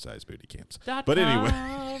medium-sized booty cams. Dot But com.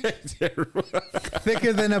 anyway. Terrible.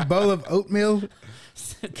 Thicker than a bowl of oatmeal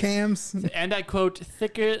cams. And I quote,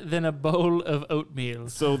 thicker than a bowl of oatmeal.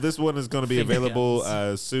 So this one is going to be Finger available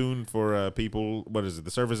guns. soon for people. What is it?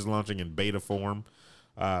 The service is launching in beta form.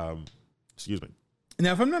 Excuse me.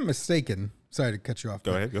 Now, if I'm not mistaken, sorry to cut you off.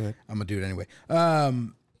 Go but ahead. I'm gonna do it anyway.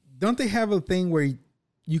 Don't they have a thing where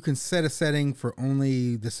you can set a setting for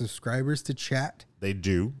only the subscribers to chat? They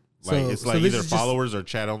do. So- Like it's so like this either is just- followers or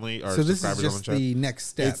chat only, or So this is subscribers just on chat. the next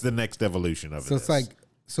step. It's the next evolution of it. So it's like,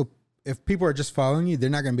 so if people are just following you, they're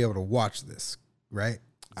not going to be able to watch this, right?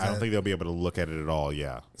 I don't think they'll be able to look at it at all.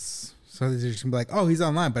 Yeah, So they're just going to be like, oh, he's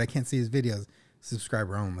online, but I can't see his videos.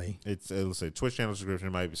 Subscriber only. it'll say Twitch channel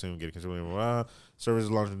subscription might be soon get consumer. Service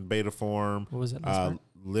is launched in beta form. What was that last part?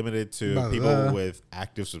 limited to Blah, people blah. with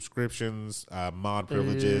active subscriptions, mod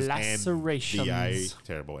privileges, and Lacerations.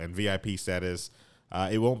 and VIP status.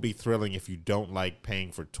 It won't be thrilling if you don't like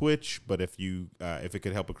paying for Twitch, but if it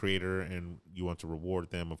could help a creator and you want to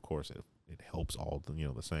reward them, of course it helps all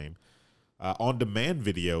the same. On-demand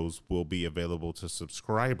videos will be available to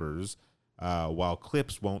subscribers, while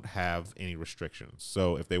clips won't have any restrictions.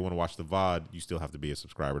 So if they want to watch the VOD, you still have to be a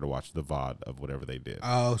subscriber to watch the VOD of whatever they did.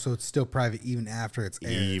 Oh, so it's still private even after it's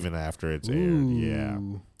aired. Even after it's aired,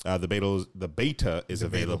 yeah. The beta is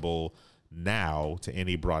available now to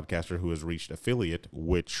any broadcaster who has reached affiliate,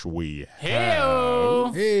 which we have,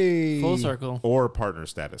 Hey-o. Hey. Full circle. or partner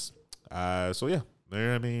status. So yeah,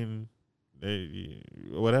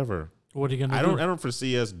 whatever. What are you gonna I do? don't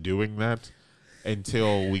foresee us doing that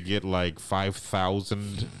until we get like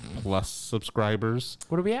 5,000 plus subscribers.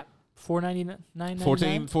 What are we at? $4.99.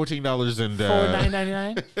 $14 and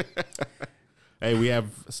 $4.99. hey, we have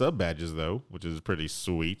sub badges though, which is pretty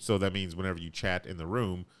sweet. So that means whenever you chat in the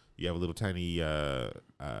room, you have a little tiny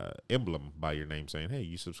emblem by your name saying, "Hey,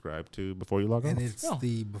 you subscribe to Before You Log And Off." it's Oh.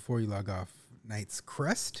 the Before You Log Off Knight's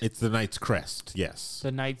Crest. It's the Knight's Crest. Yes.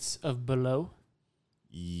 The Knights of Below.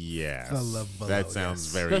 Yes. The love below, that sounds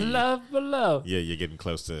yes. very. The love below. Yeah, you're getting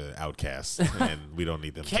close to Outcast, and we don't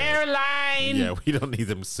need them. Caroline. Yeah, we don't need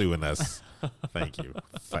them suing us. Thank you.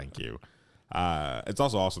 It's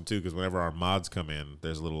also awesome too because whenever our mods come in,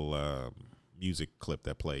 there's a little music clip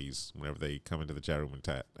that plays whenever they come into the chat room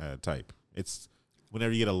and type. It's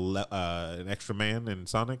whenever you get an extra man in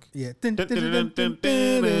Sonic. Yeah.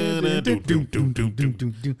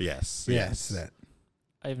 Yes. Yes, that.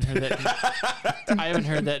 I haven't heard that. I haven't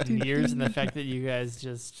heard that in years, and the fact that you guys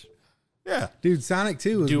just Yeah. Dude, Sonic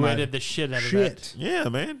 2 was duetted my the shit out of shit. that. Yeah,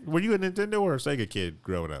 man. Were you a Nintendo or a Sega kid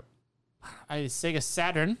growing up? I Sega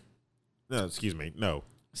Saturn. No, excuse me. No.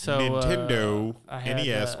 So Nintendo, I had,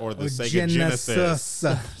 NES, or the Oh, Sega Genesis.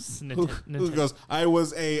 Who goes, I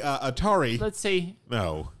was a Atari. Let's see.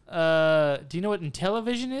 No. Do you know what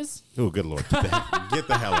Intellivision is? Oh, good Lord. Get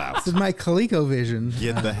the hell out. This is my ColecoVision.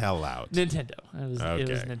 Get the hell out. Nintendo. It was Okay.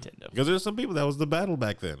 Nintendo. Because there's some people that was the battle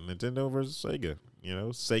back then. Nintendo versus Sega. You know,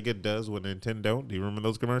 Sega does what Nintendo don't. Do you remember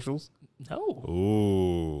those commercials? No.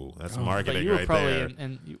 Ooh, that's But marketing you were right probably there.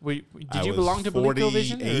 did you belong to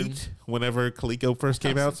ColecoVision? 48 whenever Coleco first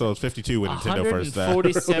came out, so I was 52 when Nintendo first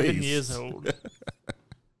 147 released. years old.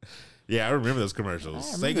 Yeah, I remember those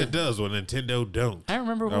commercials. I remember. Sega does what Nintendo don't. I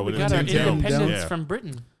remember when Oh, we with got our Nintendo. independence Yeah. from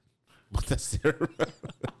Britain. What that's terrible.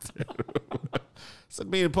 So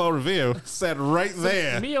me and Paul Revere sat right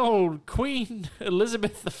there. Me old Queen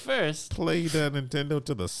Elizabeth I. Played Nintendo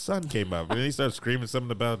till the sun came up, and then he started screaming something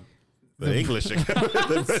about the English.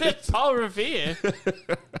 Said Paul Revere.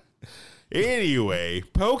 Anyway,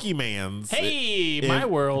 Pokemans. Hey, my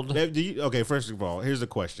world. Okay, first of all, here's a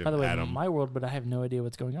question, By the way, Adam. my world, but I have no idea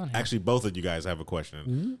what's going on here. Actually, both of you guys have a question.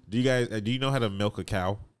 Mm-hmm. Do you guys do you know how to milk a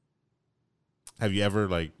cow? Have you ever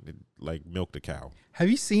like milked a cow? Have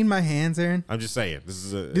you seen my hands, Aaron? I'm just saying. This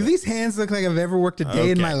is a. Do these hands look like I've ever worked a day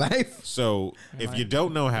in Okay. my life? So if you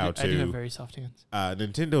don't know how I do have to, very soft hands.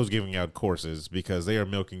 Nintendo's giving out courses because they are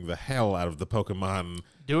milking the hell out of the Pokemon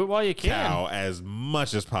Do it while you can. cow as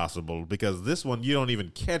much as possible. Because this one, you don't even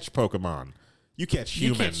catch Pokemon, you catch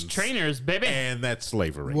You humans, catch trainers, baby. and that's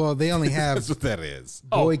slavery. Well, they only That's have what that is.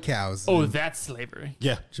 boy cows Oh, in that's slavery.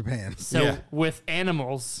 Yeah, Japan. So Yeah. with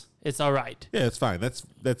animals, it's all right. yeah, it's fine. That's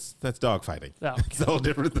dog fighting. Oh, It's a whole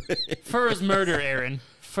different thing. Fur is murder, Aaron.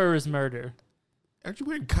 Fur is murder. Aren't you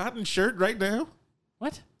wearing cotton shirt right now?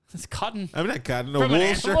 What? It's cotton. I mean, not cotton, a From an wool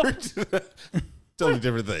animal? shirt. Totally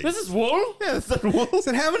different thing. This is wool? Yeah, it's not wool.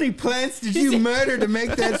 So how many plants did you murder to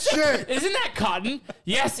make that shirt? Isn't that cotton?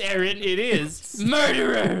 Yes, Aaron, it is.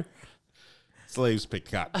 Murderer. Slaves pick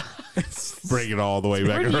cotton. Bring it all the way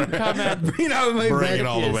back Where do you around. come at? Bring it all the way Bring back. it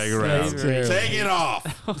all the Yes, way around. slavery. Take it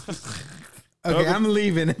off. Okay, I'm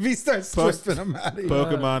leaving. If he starts twisting, I'm out of here.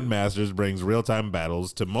 Pokemon Masters brings real-time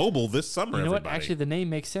battles to mobile this summer. You know what? everybody. Actually, the name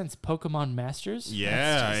makes sense. Pokemon Masters.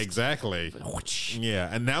 Yeah, exactly.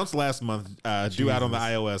 Yeah, announced last month, due out on the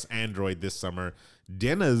iOS, Android this summer.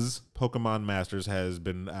 Denna's Pokemon Masters has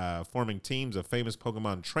been forming teams of famous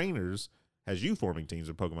Pokemon trainers. Has you forming teams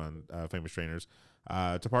of Pokemon famous trainers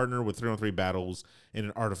to partner with 3-on-3 battles in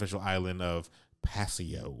an artificial island of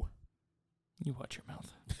Paseo. You watch your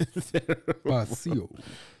mouth. Paseo.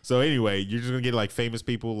 So anyway, you're just gonna get like famous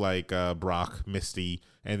people like Brock, Misty,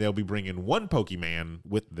 and they'll be bringing one Pokemon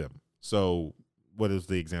with them. So what is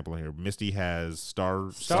the example here? Misty has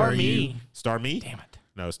Starmie. Starmie? Damn it.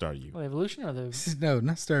 No, Staryu. Well, evolution or the No,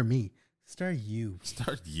 not Star Me. Star You.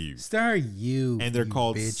 Staryu. Star You. And they're you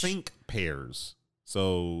called bitch. sync pairs.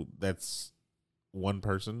 So that's one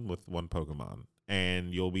person with one Pokemon,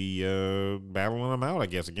 and you'll be battling them out, I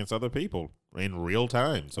guess, against other people in real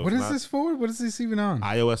time. So what it's is not this for? What is this even on?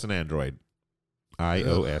 iOS and Android.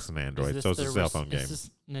 iOS and Android. Is So it's a their cell phone game. Is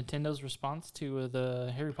this Nintendo's response to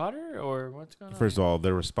the Harry Potter, or what's going on? First of all,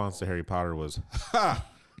 their response to Harry Potter was, "Ha!"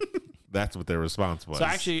 That's what their response was. So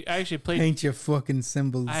I actually played. Paint your fucking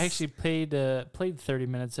symbols. I actually played 30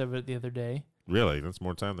 minutes of it the other day. Really, that's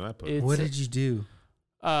more time than I put. It's- What did you do?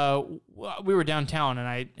 We were downtown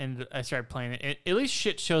and I started playing it. At least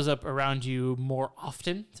shit shows up around you more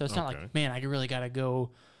often, so it's not Okay. like, man, I really gotta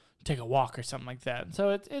go take a walk or something like that.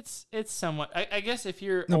 So it's somewhat. I guess if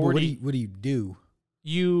you're No, but already what do you do?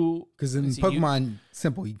 you Because in let's see, you- Pokemon,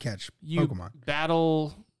 simple, you catch you Pokemon.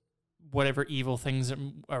 battle whatever evil things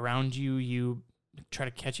around you. You try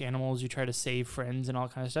to catch animals. You try to save friends and all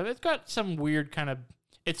kind of stuff. It's got some weird kind of.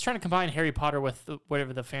 It's trying to combine Harry Potter with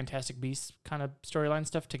whatever the Fantastic Beasts kind of storyline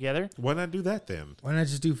stuff together. Why not do that then? Why not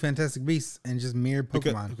just do Fantastic Beasts and just mirror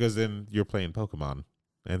Pokemon? Because then you're playing Pokemon,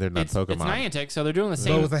 and they're not It's Pokemon. Niantic, so they're doing the But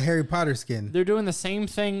same. with a Harry Potter skin. They're doing the same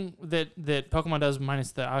thing that Pokemon does,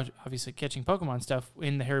 minus the obviously catching Pokemon stuff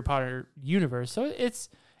in the Harry Potter universe. So it's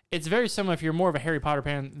very similar. If you're more of a Harry Potter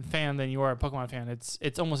fan than you are a Pokemon fan,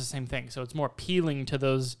 it's almost the same thing. So it's more appealing to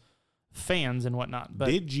those fans and whatnot. But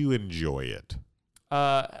Did you enjoy it?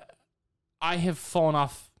 I have fallen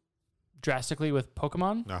off drastically with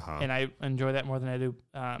Pokemon, Uh-huh. and I enjoy that more than I do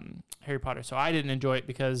Harry Potter. So I didn't enjoy it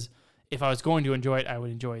because if I was going to enjoy it, I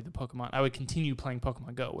would enjoy the Pokemon. I would continue playing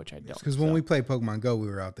Pokemon Go, which I don't. Because when we played Pokemon Go, we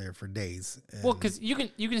were out there for days. Well, because you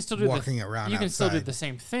can still do walking around you can still do outside. the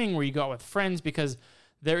same thing where you go out with friends because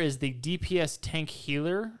there is the DPS tank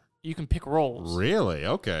healer. You can pick roles. Really?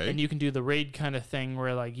 Okay. And you can do the raid kind of thing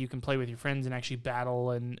where like you can play with your friends and actually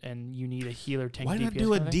battle and you need a healer tank. Why DPS not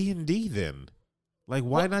do a kind of thing. D&D then? Like,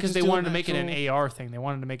 why not? Because just they do wanted an to make it actual- an AR thing. They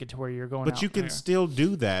wanted to make it to where you're going. But out you can there. still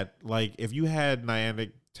do that. Like, if you had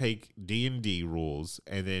Niantic take D&D rules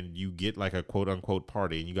and then you get like a quote unquote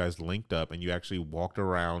party and you guys linked up and you actually walked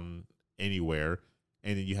around anywhere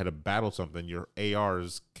and then you had to battle something, your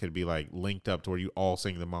ARs could be like linked up to where you all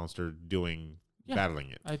seeing the monster battling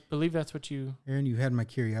it. I believe that's what you. Aaron, you had my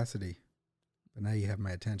curiosity, but now you have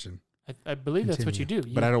my attention. I believe that's what you do.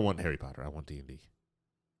 But I don't want Harry Potter. I want D&D.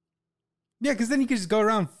 Yeah, because then you could just go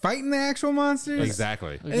around fighting the actual monsters.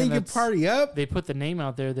 Exactly. And then you could party up. They put the name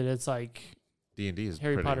out there that it's like, D&D is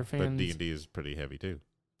Harry pretty, Potter but fans- D&D is pretty heavy too.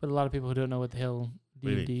 but a lot of people who don't know what the hell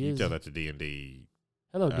Really, D&D you is. tell that to D&D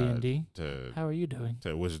Hello, D&D. to How are you doing?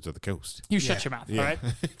 Wizards of the Coast. You Yeah. shut your mouth, all right?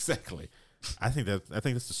 exactly. I think that's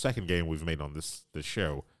the second game we've made on this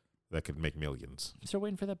show that could make millions. I'm still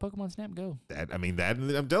waiting for that Pokemon Snap Go.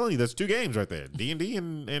 I'm telling you, that's two games right there. D&D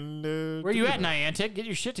and Where you at, Niantic? Get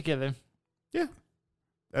your shit together. Yeah.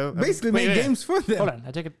 Basically Wait, made wait. games for them. Hold on.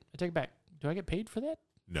 I take it back. Do I get paid for that?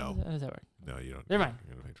 No, How does that work? no, you don't. Never mind.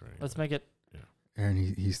 You don't pay for anything. Let's make it.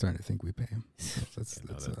 Aaron, he's starting to think we pay him. That's, Yeah,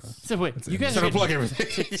 no, that's, that's- So wait, you guys Trying are to plug getting,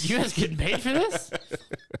 everything. you guys getting paid for this?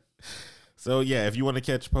 So yeah, if you want to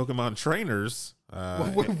catch Pokemon trainers,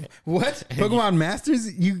 what? Pokemon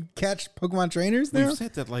Masters? You catch Pokemon trainers now? we've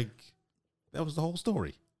said that like that was the whole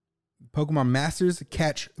story. Pokemon Masters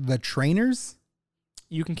catch the trainers?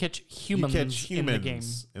 You can catch humans, you catch in the game.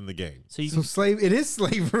 humans in the game. So you So can. slave? It is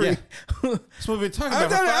slavery. That's what we've been talking I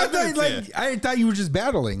about. thought, for 5 minutes here. I thought you were just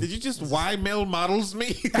battling. Did you just Y-mail models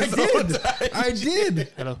me? I did. I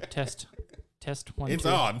did. Hello, test 1. It's 2.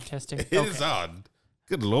 on. Testing. It is on.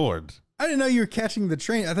 Good Lord. I didn't know you were catching the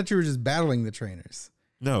train. I thought you were just battling the trainers.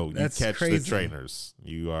 No, you That's catch the crazy. trainers.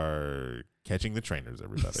 You are catching the trainers,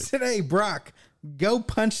 everybody. Today, Brock, go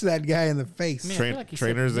punch that guy in the face. Man, I feel like he said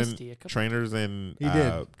trainers Misty a and couple- trainers and He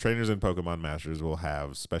did. trainers and Pokemon Masters will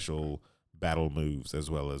have special battle moves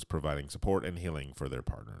as well as providing support and healing for their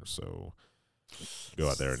partners. So go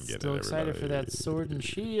out there and get Still it. excited for that everybody. sword and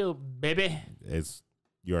shield, baby.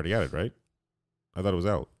 You already got it, right? I thought it was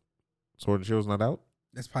out. Sword and Shield's not out.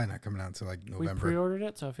 That's probably not coming out until like We November. pre-ordered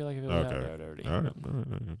it, so I feel like if it was Okay. out already. All right.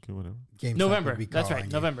 Okay, whatever. GameStop November. would be That's right. calling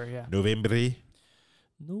you. November. Yeah. November.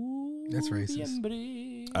 That's racist.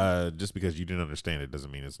 November. Just because you didn't understand it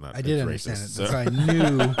doesn't mean it's not. I did it's understand racist, it. so- That's why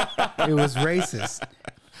I knew it was racist.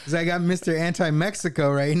 Because I got Mr.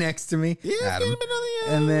 Anti-Mexico right next to me. Adam.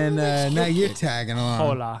 And then now you're tagging along.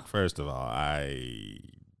 Hola. First of all, I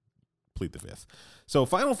plead the fifth. So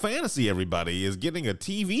Final Fantasy, everybody, is getting a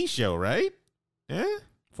TV show, right? Yeah.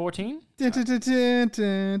 14? If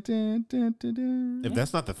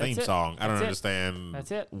that's not the theme That's it. song, I don't That's it. understand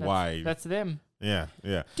That's it. why. That's them. Yeah.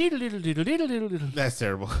 Diddle diddle diddle diddle diddle diddle. That's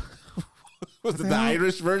terrible. Was it the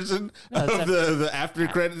Irish version No, it's of the after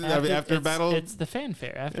credits? After battle. It's the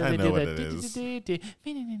fanfare after I they know do what the. it is.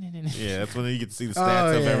 And Yeah, that's when you get to see the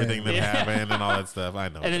stats of yeah. everything that Yeah. happened and all that stuff. I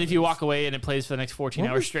know. then if you walk away and it plays for the next 14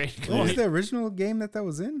 hours straight. What was the original game that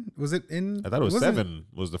was in? Was it in? I thought it was wasn't- 7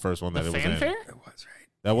 was the first one that The it was fanfare? in. It was right.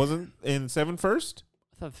 That wasn't in 7 first?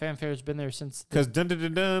 I thought the fanfare's been there since. Because dun dun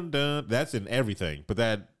dun dun dun, that's in everything. But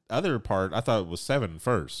that other part, I thought it was 7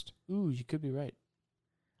 first. Ooh, you could be right.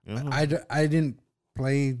 I didn't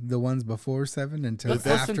play the ones before 7 until Let's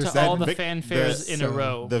after listen to 7. all the Vic- fanfares the- in a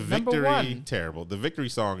row. The Number victory, 1. terrible. The victory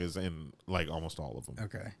song is in like almost all of them.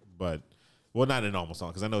 Okay. But, well, not in almost all,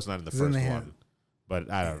 because I know it's not in the 'Cause then first they one. have- But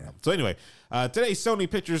I don't know. So anyway, today Sony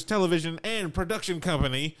Pictures Television and Production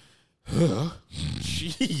Company,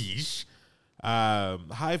 sheesh,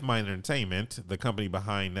 Hive Mind Entertainment, the company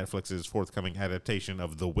behind Netflix's forthcoming adaptation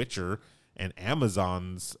of The Witcher and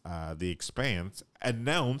Amazon's The Expanse,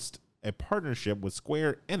 announced a partnership with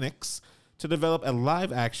Square Enix to develop a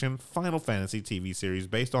live-action Final Fantasy TV series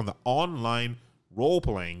based on the online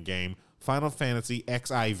role-playing game Final Fantasy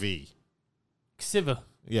XIV. Xiva.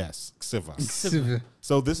 Yes, Xiva.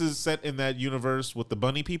 So this is set in that universe with the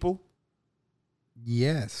bunny people,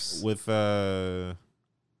 Yes. with a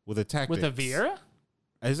tactics. With a Viera?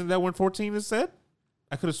 Isn't that when 14 is set?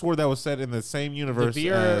 I could have swore that was set in the same The universe.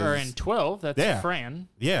 Viera are as- in 12. That's Yeah. Fran.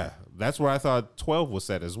 Yeah, that's where I thought 12 was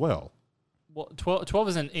set as well. Well, 12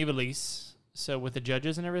 is in Ivalice, so with the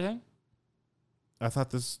judges and everything. I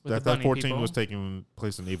thought With I the thought bunny 14 people. was taking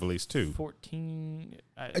place in Ivalice too. 14.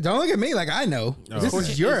 Don't look at me like I know. Oh, This okay.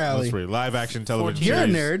 is your That's alley. right. Live action television 14. You're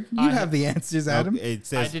a series. nerd. You I- have the answers, Adam. It I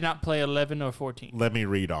says did not play 11 or 14. let me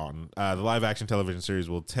read on. The live action television series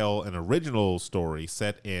will tell an original story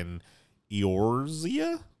set in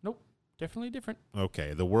Eorzea. Nope. Definitely different.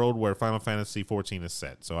 Okay, the world where Final Fantasy 14 is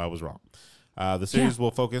set. So I was wrong. The series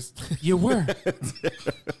will focus. You were.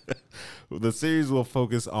 The series will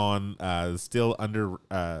focus on still under.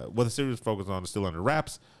 The series focus on is still under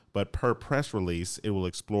wraps. But per press release, it will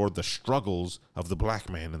explore the struggles of the black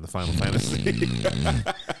man in the Final Fantasy.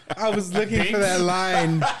 I was looking for that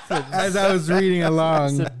line as I was reading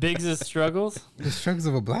along. The Biggs' struggles. The struggles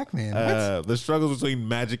of a black man. What? The struggles between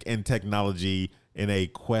magic and technology in a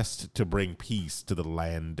quest to bring peace to the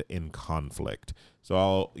land in conflict.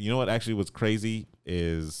 So, you know what? Actually, what's crazy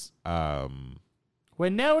is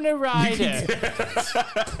Winona Ryder.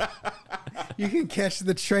 You can catch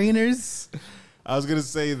the trainers. I was gonna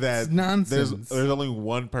say that It's nonsense. there's only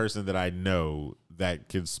one person that I know that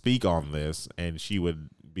can speak on this, and she would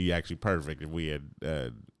be actually perfect if we had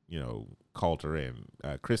called her in,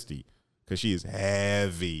 Christy, because she is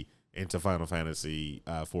heavy into Final Fantasy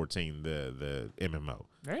 14, the MMO.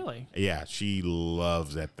 Really? Yeah, she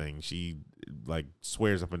loves that thing. She like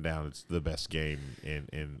swears up and down it's the best game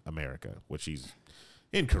in America, which she's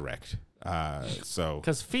incorrect. So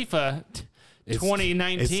Because FIFA it's-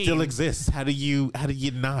 2019. it still exists. How do you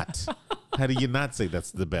not? How do you not say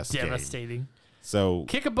that's the best game? Devastating. So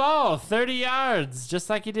Kick a ball 30 yards, just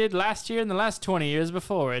like you did last year and the last 20 years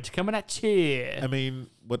before it. Coming at you. I mean,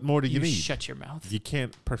 what more do you need? Shut your mouth. You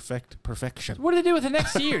can't perfect perfection. What do they do with the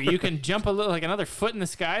next year? You can jump a little, like another foot in the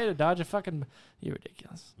sky to dodge a fucking. You're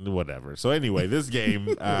ridiculous. Whatever. So anyway, this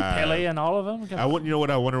game, Pele and all of them. Come I on. wouldn't. You know what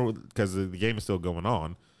I wonder, because the game is still going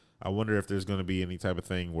on. I wonder if there's going to be any type of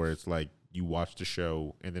thing where it's like you watch the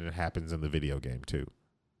show and then it happens in the video game too.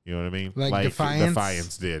 You know what I mean? Like Defiance?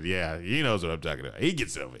 Defiance did. Yeah, he knows what I'm talking about. He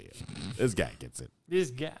gets it over here. This guy gets it. This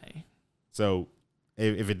guy. So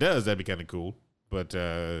if it does, that'd be kind of cool. But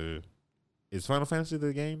is Final Fantasy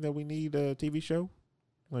the game that we need a TV show?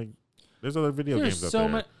 Like, there's other video games out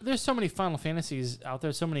there. There's so many Final Fantasies out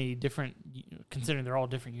there. So many different, considering they're all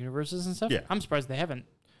different universes and stuff. Yeah. I'm surprised they haven't.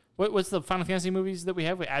 What's the Final Fantasy movies that we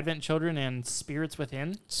have with Advent Children and Spirits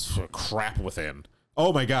Within? It's crap within.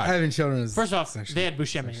 Oh my god! I haven't shown him. First off, they had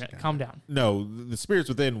Buscemi in it. Calm down. No, the Spirits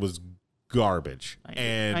Within was garbage,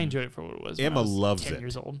 and I enjoyed it for what it was. when Emma I was loves 10 it.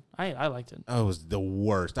 years old. I liked it. oh, it was the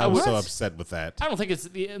worst. I was so upset with that. I don't think it's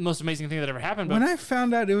the most amazing thing that ever happened. But When I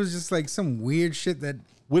found out it was just like some weird shit that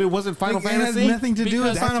When it wasn't Final like, it has Fantasy, nothing to do Because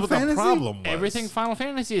with that's Final what Fantasy. the problem was. everything Final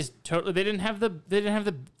Fantasy is totally. They didn't have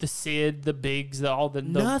the Cid, the Biggs, all the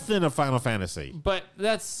Nothing of Final Fantasy. But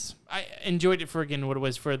I enjoyed it for, again, what it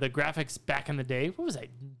was for the graphics back in the day. What was I,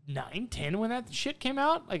 9, 10 when that shit came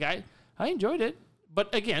out? Like, I enjoyed it.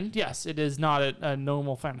 But again, yes, it is not a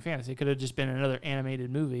normal Final Fantasy. It could have just been another animated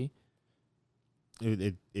movie.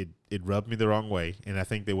 it rubbed me the wrong way, and I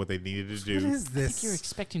think that what they needed to do. What is I think you're this?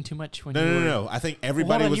 expecting too much when No. I think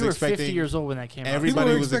everybody was you were expecting. 50 years old when that came out. Everybody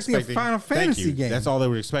People were was expecting a expecting Final Thank Fantasy you. game. That's all they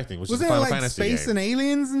were expecting, which Wasn't is a it Final like Fantasy space game. and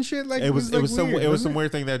aliens and shit? Like It was like some weird, it was wasn't some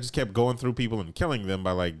weird thing that just kept going through people and killing them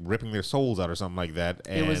by like ripping their souls out or something like that.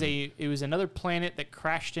 And It was another planet that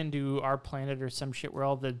crashed into our planet or some shit where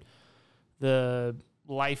all the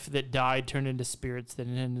life that died turned into spirits that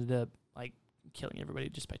ended up like killing everybody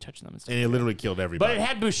just by touching them and stuff. it literally killed But everybody. it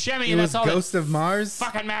had Buscemi, It and was that's all Ghost that of Mars.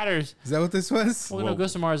 fucking matters. Is that what this was? Well, no, Well-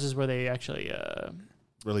 Ghost of Mars is where they actually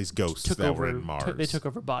Released ghosts took that over. were in Mars. They took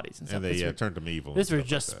over bodies and stuff. and they This was- turned them evil. This and was stuff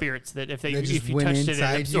just like that. spirits that if They just if you went touched it, it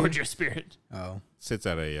inside absorbed you? your spirit. Oh, Sits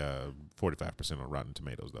at a 45% on Rotten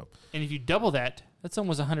Tomatoes though. And if you double that, that's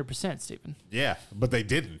almost 100%, Stephen. Yeah, but they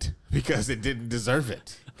didn't because it didn't deserve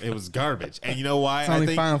it. It was garbage. And you know why? It's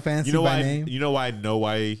only Final Fantasy you know by why, name. You know why I know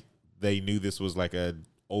why they knew this was like a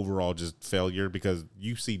overall just failure, because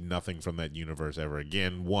you see nothing from that universe ever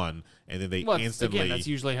again. One, and then they Well, instantly. again, that's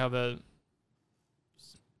usually how the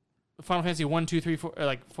Final Fantasy 1, 2, 3, 4, or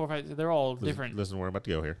like 4, 5. They're all different. Listen, we're about to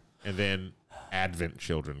go here, and then Advent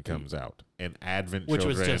Children comes out, and Advent Which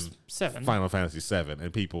Children, was just 7. Final Fantasy 7,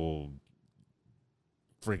 and people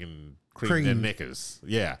freaking cream their Cream. knickers.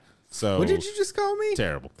 Yeah. So what did you just call me?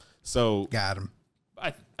 terrible. So Got him.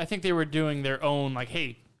 I think they were doing their own, like,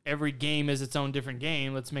 hey, every game is its own different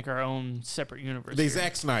game. Let's make our own separate universe. they here.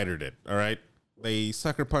 Zack Snydered it. All right. They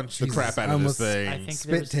sucker punched the Jesus, crap out of almost- this thing. I think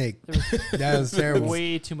Spit take. there was That was terrible.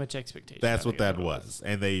 way too much expectation. That's I what think that was,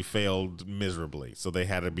 and they failed miserably. So they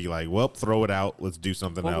had to be like, "Well, throw it out. Let's do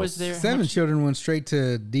something What else." was there? Seven Children went straight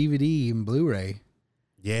to DVD and Blu-ray,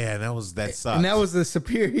 Yeah, that sucked. and that was the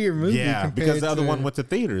superior movie. yeah, compared because the other to- one went to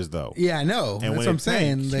theaters though. Yeah, I know. And That's when what I'm it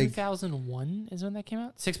saying. tanked, Like 2001 is when that came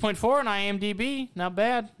out. 6.4 on IMDb. Not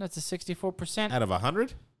bad. That's a 64%. Out of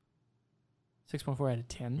 100. 6.4 out of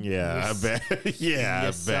 10. Yeah, Yes. I bet. Yeah, You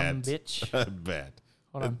I some bet. bitch. I bet.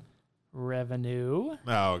 Hold on. Revenue.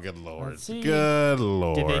 Oh, good lord. Let's see. Good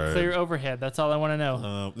lord. Did they clear overhead? That's all I want to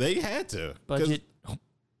know. They had to. 'Cause Budget.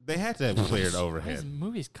 They had to have cleared Why does overhead.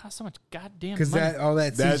 movies cost so much goddamn because money? that all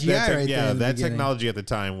that CGI right there. in the that beginning. technology at the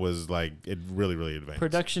time was like it really, really advanced.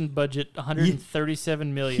 Production budget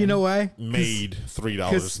 137 million. You know why? 'Cause Made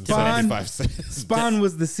 $3.75. Spawn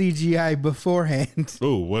was the CGI beforehand,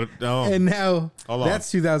 Ooh, what? Oh, and now Hold on. that's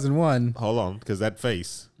 2001. hold on, because that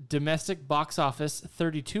face. Domestic box office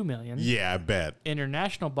 32 million. Yeah, I bet.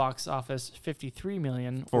 International box office 53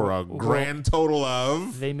 million. For a grand total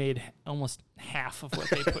of They made almost half of what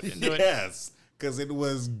they put into it. yes, because it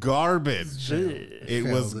was garbage. It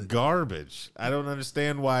was Failed it. garbage. I don't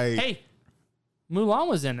understand why. Hey, Mulan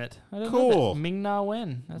was in it. I didn't Cool. know that. Ming-Na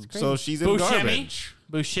Wen. That's crazy. So she's in Buscemi. garbage.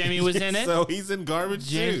 Buscemi was in it. So he's in garbage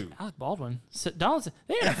James, too. Alec Baldwin. Donaldson.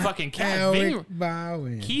 They had a fucking cat. Alec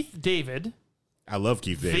Baldwin. Keith David. I love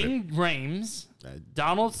Keith David. Ving Rhames.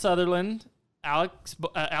 Donald Sutherland. Alec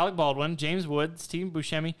Baldwin. James Wood. Steve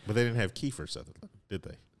Buscemi. But they didn't have Kiefer Sutherland, did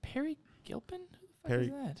they? Perry Gilpin? Who the fuck Perry-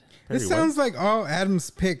 is that? This Perry sounds like all Adam's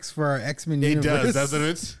picks for our X-Men White? It universe. does, doesn't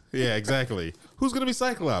it? Yeah, exactly. Who's gonna be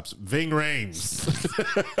Cyclops? Ving Rhames.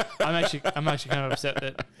 I'm actually kind of upset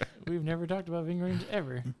that we've never talked about Ving Rhames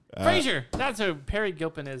ever. Frasier. That's who Perry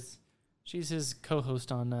Gilpin is. She's his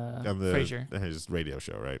co-host on On the Frasier. his radio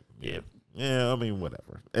show, right? Yep. Yeah, I mean,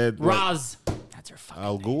 whatever. And, Roz. That's her fucking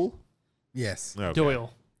Al name. Ghul? Yes. Okay.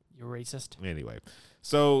 Doyle. You racist. Anyway,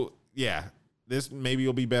 so yeah, this maybe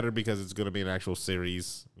will be better because it's going to be an actual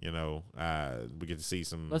series. You know, we get to see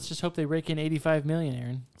some Let's just hope they rake in 85 million,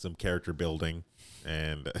 Aaron. some character building,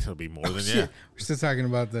 and it'll be more than Shit. yeah. We're still talking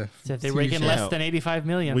about the. So if they TV rake in show. less than 85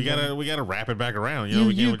 million, We then gotta wrap it back around. You know,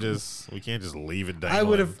 You- we can't just leave it down. I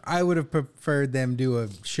would have preferred them do a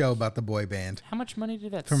show about the boy band how much money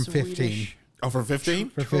did that From Swedish 15. Oh, for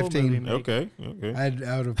 15? for troll 15. movie make? Okay. I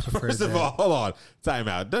would have preferred First of that. all, hold on. Time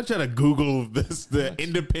out. Don't try to Google the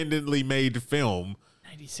independently made film.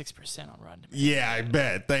 96% on Rotten Tomatoes. Yeah, I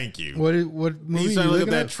bet. Thank you. What movie He's you trying to look at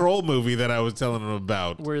looking that at? troll movie that I was telling him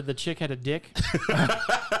about. Where the chick had a dick.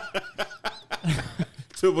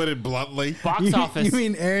 To put it bluntly, Box office. You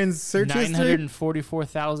mean Aaron's search history?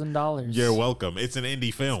 $944,000. you're welcome. It's an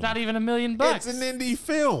indie film. It's not even $1 million. It's an indie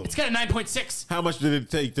film. It's got a 9.6. How much did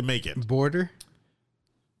it take to make it? Border?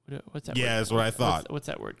 What's that? Yeah, word? that's what I thought. What's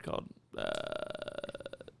that word called?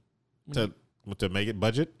 To make it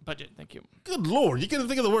budget? Budget. Thank you. Good lord, you couldn't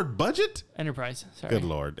think of the word budget? Enterprise. Sorry. Good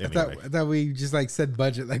lord. I Anyway. thought we just like said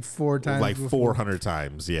budget like 4 times. Like before. 400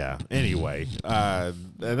 times, yeah. Anyway,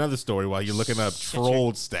 another story while you're looking up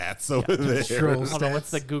troll stats over there. Troll Hold on. What's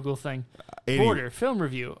stats. the Google thing? 80 Border film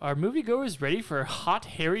review. Are moviegoers ready for hot,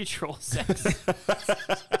 hairy troll sex?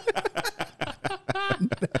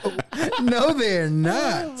 No, they're Oh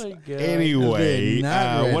not. my god. Anyway, They're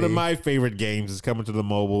not one of ready. my favorite games is coming to the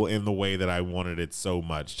mobile in the way that I wanted it so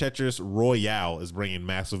much. Tetris Royale is bringing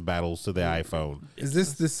massive battles to the iPhone. Is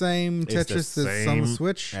this the same It's the Tetris that's on the same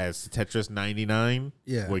Switch? as Tetris 99.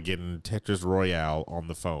 Yeah. We're getting Tetris Royale on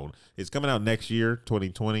the phone. It's coming out next year,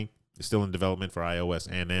 2020. It's still in development for iOS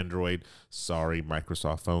and Android. Sorry,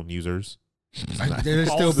 Microsoft phone users. There's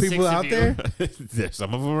All still 6 people of out you. there. There's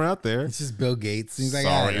some of them are out there. It's just Bill Gates. He's like,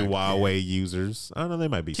 Sorry, I don't care. Huawei users. I don't know. They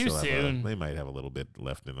might be Too still have soon. they might have a little bit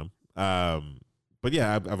left in them. But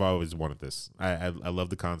yeah, I've always wanted this. I love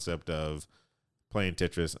the concept of playing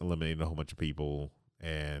Tetris, eliminating a whole bunch of people,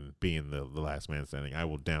 and being the last man standing. I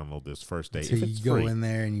will download this first day Until if you it's go free. in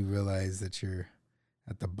there and you realize that you're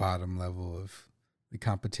at the bottom level of the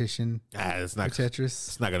competition It's for not. Tetris.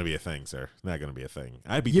 It's not gonna be a thing, sir. It's not gonna be a thing.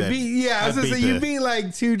 I beat You that. beat, yeah, I was I gonna say beat you the- beat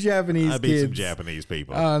like 2 Japanese I beat some kids Japanese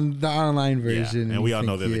people. on the online version, Yeah, and we you all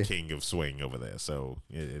know think they're you- the king of swing over there, so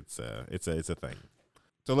it's a thing.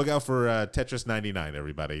 So look out for Tetris 99,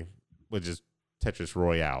 everybody, which is Tetris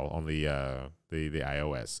Royale on the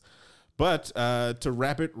iOS. But to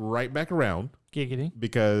wrap it right back around, Giggity.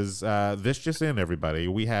 because this just in, everybody,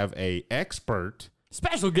 we have a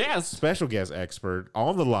Special guest. special guest expert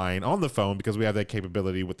on the line, on the phone, because we have that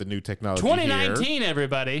capability with the new technology 2019,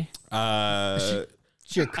 everybody. here.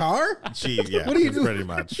 It's your car? Geez, yeah, What are you doing? pretty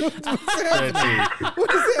much. What is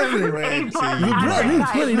happening? Pretty- You brought me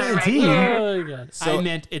 2019. Oh my god. So- I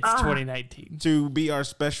meant it's 2019. To be our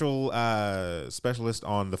special specialist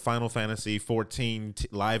on the Final Fantasy 14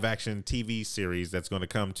 live action TV series that's going to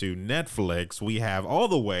come to Netflix, we have all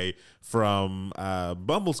the way from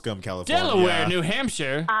Bumblescum, California, Delaware, New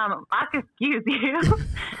Hampshire. Excuse you.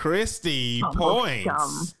 Christy Dumb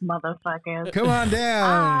Points. motherfuckers. Come on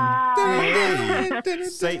down.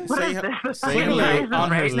 Say What is this? say What hello. is this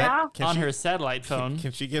On her right now? Can on she- her satellite phone.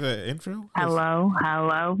 Can she get an intro? Hello.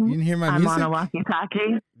 You didn't hear my I'm music? on a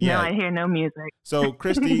walkie-talkie. Yeah. No, I hear no music. So,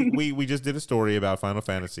 Christy, we just did a story about Final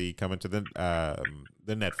Fantasy coming to the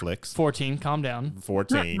Netflix 14, calm down.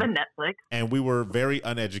 14. The Netflix. And we were very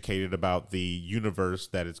uneducated about the universe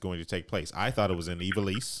that it's going to take place. I thought it was in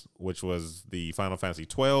Ivalice, which was the Final Fantasy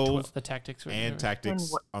 12 The tactics. and Tactics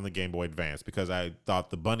And what- on the Game Boy Advance, because I thought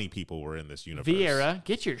the bunny people were in this universe. Vieira,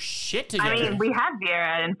 get your shit together. I mean, we had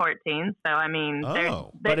Vieira in 14, so I mean,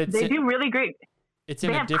 Oh. But they, it's they in- do really great. it's They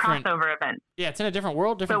in a have different. crossover events. Yeah, it's in a different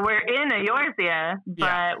world. So Different. we're in Eorzea, but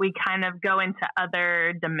Yeah. we kind of go into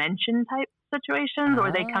other dimension type situations,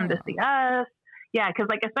 or they come to see us. Yeah, because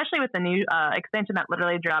like especially with the new expansion that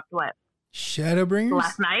literally dropped Shadowbringers?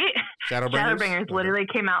 last night. Shadowbringers? Shadowbringers literally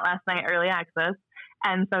came out last night, early access,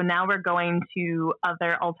 and so now we're going to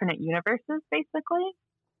other alternate universes basically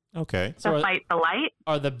Okay. So to are, fight the light.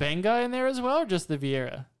 are the Benga in there as well, or just the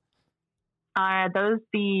Vieira? Are those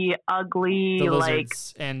the ugly The like?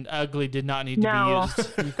 lizards and ugly did not need to No. be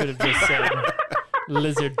used. You could have just said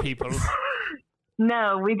lizard people.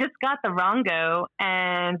 No, we just got the Rongo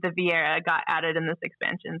and the Vieira got added in this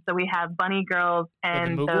expansion. So we have bunny girls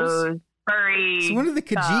and Moogles? those furry So when did the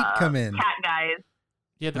Khajiit come in? cat guys.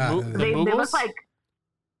 Yeah, the, Ah, the They Moogles. look like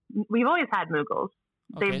we've always had Moogles.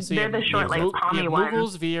 Okay, so you they're have- the short, you like have palmy you have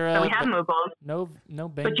ones. Moogles, Vieira. So we have but Moogles, no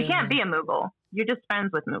Benga. but you can't be a Moogle. You're just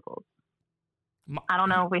friends with Moogles. I don't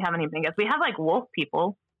know if we have any Bengas. We have like wolf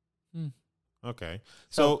people. Okay.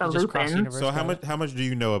 So, So just cross Lupin. universe so how got it. much do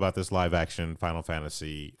you know about this live action Final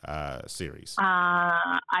Fantasy series?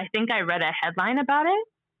 I think I read a headline about it,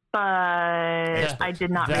 but I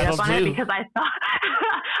did not read That'll up on it do. because I thought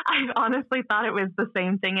I honestly thought it was the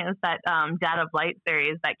same thing as that Dad of Light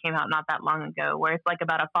series that came out not that long ago, where it's like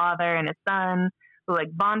about a father and a son who like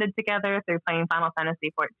bonded together through playing Final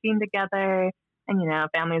Fantasy 14 together, and you know,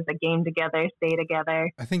 families that game together, stay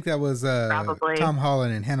together. I think that was Probably. Tom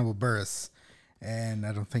Holland and Hannibal Buress. And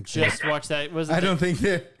I don't think Just watch that. Was it I don't think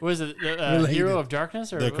they're Was it related. Hero of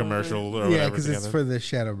Darkness or The what was it? commercial or yeah, whatever because it's together? for the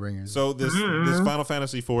Shadowbringers. So this Mhm. Final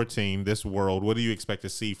Fantasy 14, this world, what do you expect to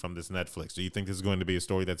see from this Netflix? Do you think this is going to be a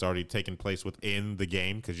story that's already taken place within the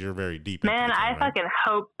game? Because you're very deep. into Man, the game, I right? fucking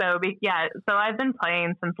hope so. Yeah, so I've been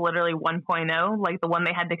playing since literally 1.0, like the one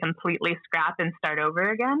they had to completely scrap and start over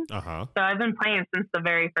again. Uh-huh. So I've been playing since the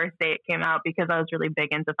very first day it came out because I was really big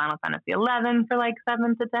into Final Fantasy 11 for like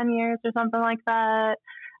 7 to 10 years or something like that.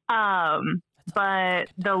 But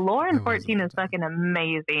the lore in That was a 14 long is time. fucking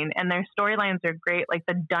amazing, and their storylines are great. Like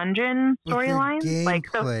the dungeon But the storylines, like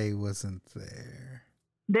so gameplay wasn't there.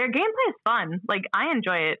 their gameplay is fun. Like I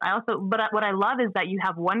enjoy it. But what I love is that you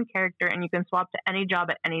have one character and you can swap to any job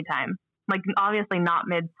at any time. Like obviously not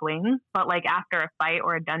mid swing, but like after a fight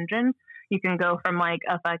or a dungeon, You can go from like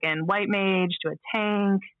a fucking white mage to a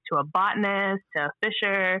tank to a botanist to a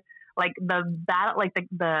fisher. Like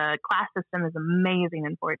the class system is amazing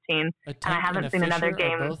in 14. A And I tank haven't and a seen another fisher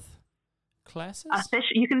are game. both classes? A fish,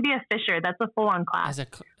 you can be a fisher. That's a full-on class.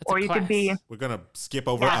 It's or a you class. could be. We're gonna skip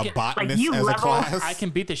over Yeah, a botanist you as a level- class. I can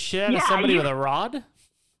beat the shit out of Yeah, somebody you- with a rod?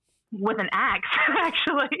 With an axe,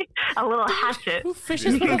 actually, a little hatchet. Who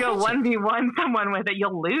fishes You with can a go hatchet? 1v1 someone with it.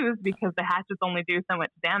 You'll lose because the hatchets only do so much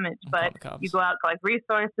damage. I'm But calling the cops. you go out, collect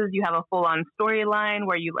resources. You have a full-on storyline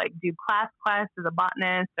where you like do class quests as a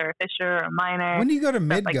botanist or a fisher or a miner. When do you go to stuff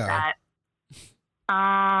like Midgar? that.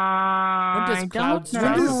 When does I Cloud don't When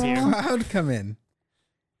Strike does appear? know. Cloud come in?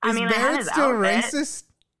 I Is mean, I had Barrett his still outfit. racist?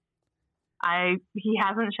 He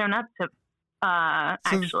hasn't shown up to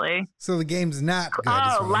actually. So the game's not good. is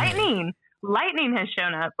Oh, what I'm hearing. Lightning! Lightning has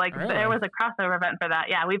shown up. Like Really? there was a crossover event for that.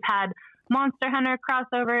 Yeah, we've had Monster Hunter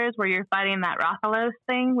crossovers where you're fighting that Rathalos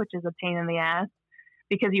thing, which is a pain in the ass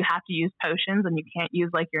because you have to use potions and you can't use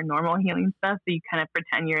like your normal healing stuff. So you kind of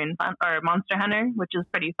pretend you're in Monster Hunter, which is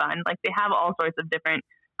pretty fun. Like they have all sorts of different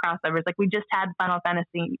crossovers. Like we just had Final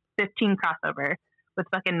Fantasy 15 crossover with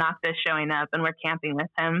fucking Noctis showing up and we're camping with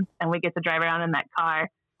him and we get to drive around in that car,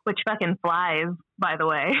 which fucking flies, by the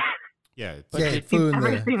way. Yeah. But Yeah, did it flew in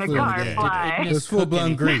Ever the seen a flew in the car game. fly? Did It was full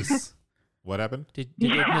blown grease. What happened? Did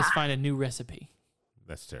Yeah. Ignis find a new recipe?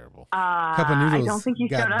 That's terrible. Cup of I noodles don't think he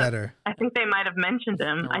got showed up. better. I think they might have mentioned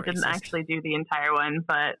him. They're I didn't racist. actually do the entire one,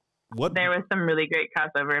 but What there was some really great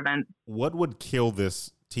crossover events. What would kill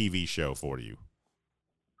this TV show for you?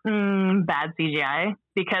 Bad CGI,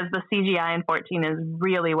 because the CGI in 14 is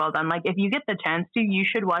really well done. Like, if you get the chance to, you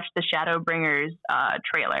should watch the Shadowbringers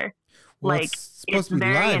trailer. Well, Like, it's supposed to be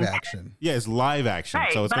very live intense. action. Yeah, it's live action,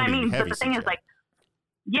 Right, so it's but I gonna mean, be but heavy. the thing is, CGI. like,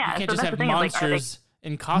 yeah, You can't so just that's have the thing is, like, are they, monsters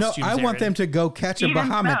in No, costumes. I want Aaron. them to go catch a Even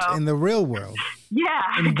Bahamut so. in the real world. yeah,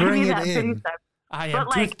 and give bring me it that city in. stuff. I am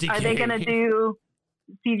But like, tooth are they decay. gonna do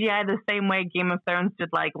CGI the same way Game of Thrones did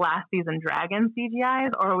like last season Dragon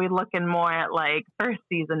CGIs, or are we looking more at like first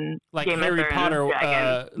season like Game Harry of Thrones Potter,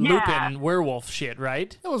 Dragon? Lupin werewolf shit,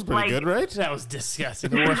 right? That was pretty like- good, right? That was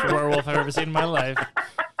disgusting. The worst werewolf I've ever seen in my life.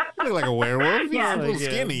 You look like a werewolf. He's Yeah. a little Yeah.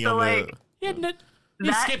 skinny So, on like, He that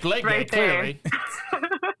skipped leg day, right there. clearly.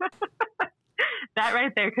 That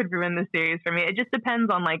right there could ruin the series for me. It just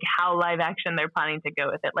depends on like how live action they're planning to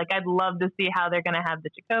go with it. Like I'd love to see how they're gonna have the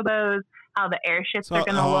Chocobos, how the airships So, are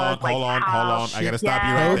gonna hold on, look. Like hold on. I gotta stop you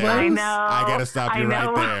Yes, right there. I Chocobos? know. I gotta stop you I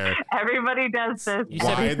know. right there. Everybody does this. You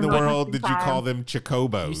said Why in the every world did you time. call them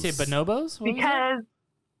chocobos? You say bonobos? What was that? Because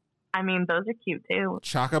I mean, those are cute too.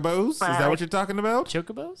 Chocobos? Is But, that what you're talking about?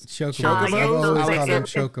 Chocobos? Chocobos. Chocobos? I've always I'll called them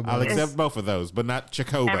accept- chocobos. I'll accept both of those, but not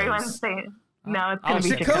chocobos. Everyone's saying no. It's I'll gonna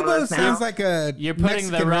be accept- Chocobo Chocobos now. sounds like a You're putting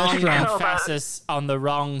the Mexican wrong restaurant. Chocobos. emphasis on the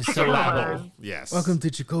wrong syllable. Yes. Welcome to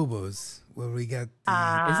Chocobos, where we got the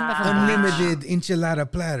Isn't that from unlimited enchilada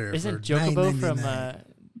platter. Isn't for Chocobo from $9.99.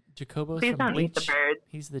 Jacobo Please from don't eat the Bleach? bird.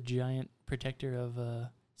 He's the giant protector of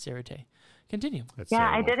Sarate. Continue. That's Yeah,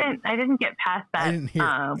 I terrible. didn't get past that. I didn't hear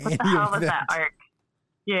What the any hell of was that that. arc?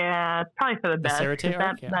 Yeah, it's probably for the best. Sarate 'cause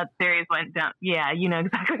arc? that, Yeah. that series went down. Yeah, you know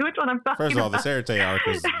exactly which one I'm talking First of all, the about. Sarate arc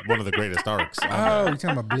is one of the greatest arcs. on Oh, there. you're talking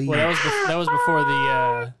about Bleach. Well, that was before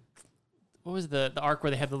the what was the arc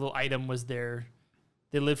where they had the little item was their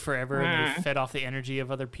they lived forever and they fed off the energy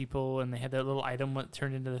of other people and they had that little item what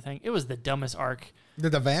turned into the thing. It was the dumbest arc. the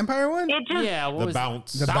vampire one? It just Yeah, what The was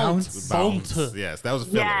bounce. The bounce? The bounce. Bounce. Yes, that was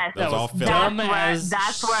filler. Yes, that was all filler. dumb that's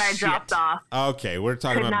as where I dropped shit. off. Okay, we're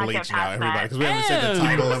talking Could about not Bleach get now, past everybody, that. because we haven't said the Ew.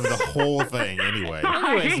 title of the whole thing anyway.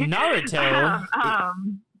 Anyways, Naruto.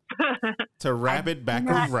 To wrap it back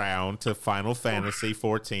not- around to Final Fantasy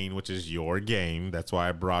 14, which is your game. That's why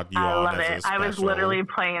I brought you I on love as a it. special. I was literally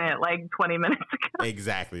playing it like 20 minutes ago.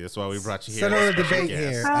 Exactly. That's why we brought you here. Settle as the a special debate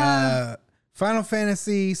guest. here. Final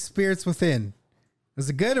Fantasy Spirits Within. Was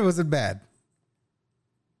it good or was it bad?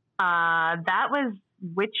 That was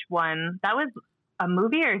which one? That was a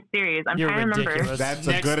movie or a series? I'm You're trying to remember. ridiculous. That's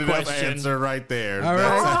Next a good enough question. answer right there. All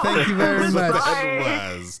That's right, thank you very that's what much.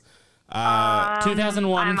 that was.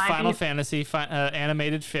 2001 I might Final be- Fantasy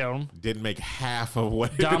animated film. Didn't make half of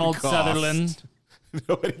what it Donald cost. Sutherland.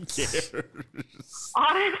 Nobody cares.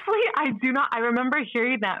 Honestly, I do not. I remember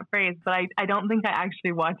hearing that phrase, but I don't think I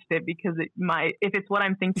actually watched it because if it's what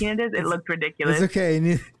I'm thinking it is, it looked ridiculous. It's okay.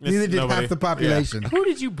 Neither did nobody- half the population. Who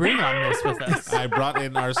did you bring on this with us? I brought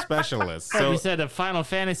in our specialist. So, So you said a Final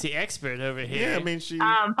Fantasy expert over here. yeah, I mean she.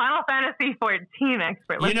 Final Fantasy 14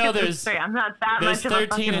 expert. Let's You know get this there's- straight. I'm not that There's much of a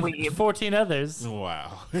 13 fucking and weeb. 14 others.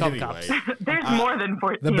 Wow. Cop Anyway, cops. There's more than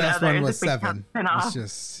 14 The best others one was if we count 7. spin-offs. It's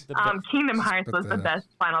just The Kingdom Hearts put was the best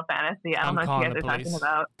Final Fantasy. I don't know what you guys are talking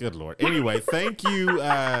about. Good Lord. Anyway, thank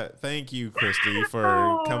you, Christy,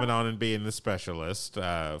 for coming on and being the specialist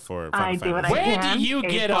for Final Fantasy. Where do you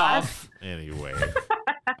get off? Anyway.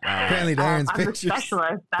 Apparently, Darren's I'm the pictures.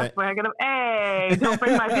 specialist. That's where I'm gonna. Hey, don't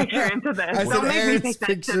bring my picture into this. I Don't said make me Aaron's take that shit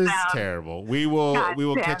pictures. down. Terrible. We will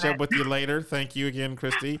God catch damn up with you later. Thank you again,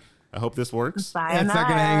 Christy. I hope this works. Bye. It's not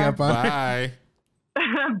gonna hang up on her. Bye.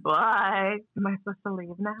 Bye. Am I supposed to leave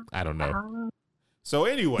now? I don't know. So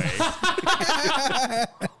anyway,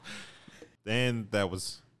 and that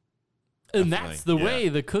was. And that's the Yeah. way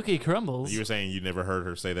the cookie crumbles. You were saying you never heard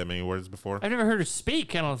her say that many words before? I've never heard her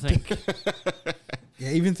speak, I don't think.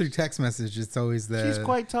 Yeah, even through text message, it's always the. She's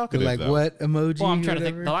quite the talkative, like though. what emoji? Well, I'm trying to whatever,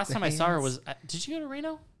 think. The last time I saw her hands. was. Did she go to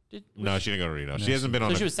Reno? No, she didn't go to Reno. She hasn't been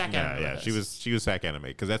on. So she was SAC Anime Yeah, with she us. was SAC Anime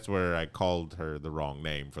because that's where I called her the wrong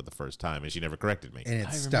name for the first time, and she never corrected me. And I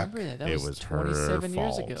it's stuck. remember that. That It was was 27 her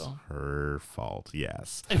years fault. ago. Her fault.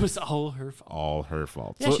 Yes, It was all her fault. all her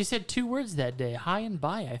fault. Yeah, So- she said 2 words that day, hi and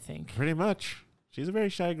bye, I think. pretty much. She's a very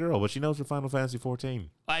shy girl, but she knows her Final Fantasy 14.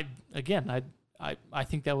 I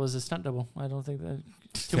think that was a stunt double. I don't think that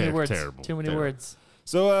too many words. Terrible. Too many Terrible. words.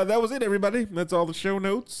 So that was it, everybody. That's all the show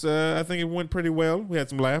notes. I think it went pretty well. We had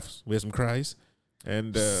some laughs. We had some cries.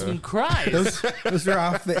 And Some cries. Those are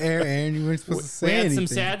off the air, Aaron. You weren't supposed to say We had anything.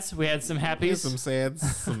 some sads. We had some we had happies. some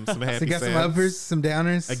sads, some So happy you got some sads. uppers, some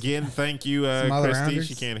downers. Again, thank you, Some Christy. all-arounders.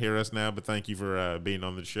 She can't hear us now, but thank you for being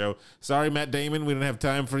on the show. Sorry, Matt Damon, we didn't have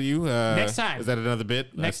time for you. Next time. Is that another bit?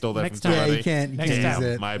 I Next- stole that next from time. Yeah, somebody. you can't. You Next can't time.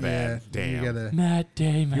 use it. My bad. Yeah, Damn. You gotta. Matt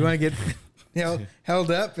Damon. You want to get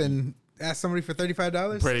held up and ask somebody for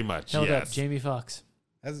 $35? Pretty much, Held yes. up, Jamie Foxx.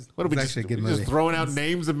 That's What are we actually a good just movie. throwing out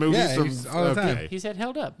names of movies Yeah, from he's all the time. okay. He said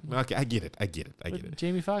held up. Okay, I get it. With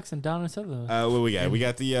Jamie Foxx and Donna Sutherland. What we got? We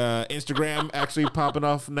got the Instagram actually popping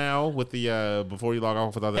off now with the before you log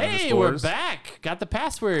off with all the Hey, we're underscores. back. Got the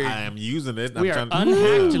password. I am using it. We I'm are trying-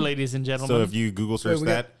 unhacked, ladies and gentlemen. So if you Google Wait, search we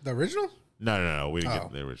that, got the original? no, we didn't Oh.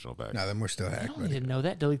 get the original back. No, then we're still I hacked. don't buddy. need to know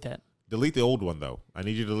that. Delete that. Delete the old one though. I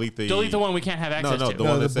need you to delete the Delete the one we can't have access No, to. the No,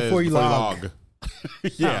 one the that says before you log.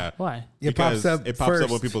 Yeah. Oh, why? It pops Because up. It pops up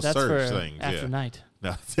when first. people That's search for things. after Yeah. night.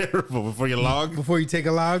 No, terrible. Before you log. Before you take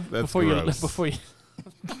a log. That's Before gross. you.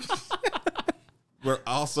 We're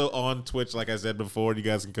also on Twitch, like I said before. You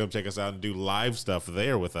guys can come check us out and do live stuff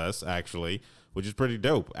there with us, actually, which is pretty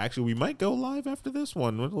dope. Actually, we might go live after this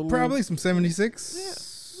one. Probably some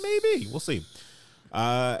 76. Maybe. We'll see.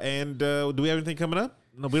 And do we have anything coming up?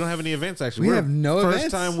 No, we don't have any events, actually. We have no First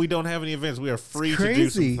events. time we don't have any events. We are free It's to do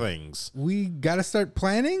crazy. some things. We got to start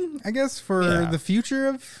planning, I guess, for Yeah. the future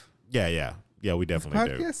of. Yeah, we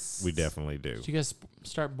definitely do. Podcasts? We definitely do. Did you guys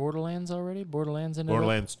start Borderlands already? Borderlands in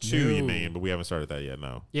Borderlands 2, you No. mean, but we haven't started that yet,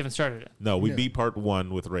 no. You haven't started it. No, we No. beat part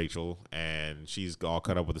 1 with Rachel, and she's all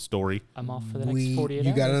cut up with the story. I'm off for the next 48 You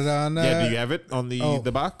hours. got it on. Yeah, do you have it on the oh.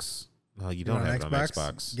 the box? No, you don't have it on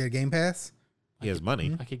Xbox. Get a Game Pass. He has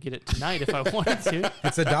money. I could get it tonight if I wanted to.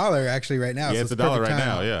 It's $1 actually right now. Yeah, so it's $1 right perfect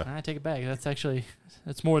now. time. Yeah, I take it back.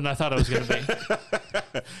 That's more than I thought it was going to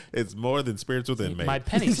be. it's more than spirits within me. My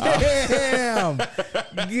penny stock. Damn.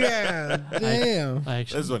 Yeah. Damn. I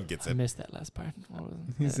actually, This one gets I it. missed that last part. What was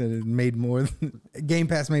it? He said it made more than Game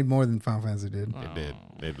Pass made more than Final Fantasy did. It did. It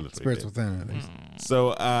literally Spirits did. Within, at least.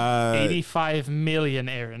 So, 85 million,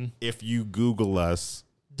 Aaron. if you Google us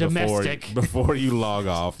Domestic. before you log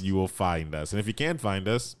off, you will find us. And if you can't find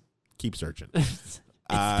us, keep searching.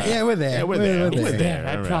 Yeah, we're there. Yeah, we're there. We're We're there. there.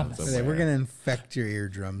 I around promise. We're there. somewhere. We're gonna infect your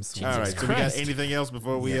eardrums. All right. So we got Christ. anything else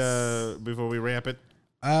before we Yes. before we wrap it?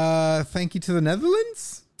 Thank you to the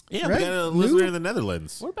Netherlands. Yeah, Right? we got a Lou? listener in the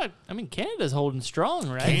Netherlands. What about, Canada's holding strong,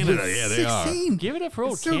 right? Canada, yeah, they are. 16. Give it up for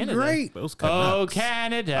old It's so Canada. great. Those cut Oh, nuts.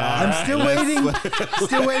 Canada. I'm still waiting.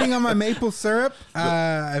 Still waiting on my maple syrup.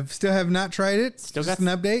 I still have not tried it. Still Just got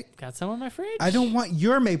an update. Got some on my fridge. I don't want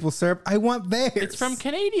your maple syrup. I want theirs. It's from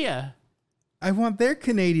Canada. I want their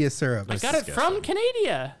Canadian syrup. I got it from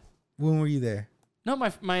Canada. When were you there? No, my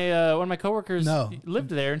one of my coworkers No.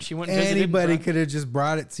 lived there, and she went and visited. Anybody and could have just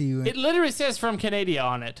brought it to you. It literally says from Canada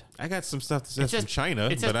on it. I got some stuff that says says- from China,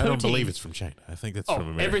 it says but I don't poutine. believe it's from China. I think that's Oh, from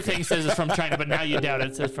America. everything says it's from China, but now you doubt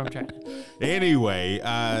it says from China. Anyway,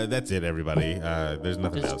 that's it, everybody. There's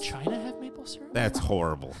nothing Does else. China have maple syrup? That's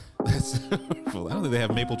horrible. That's horrible. I don't think they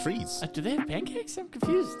have maple trees. Do they have pancakes? I'm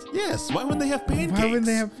confused. Yes. Why wouldn't they have pancakes? Why would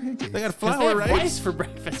they have pancakes? They got 'Cause they flour, have right? rice for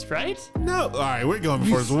breakfast, right? No. All right, we're going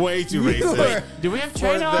before it's way too You racist. are- Do we have For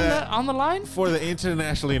China the- on the line? For the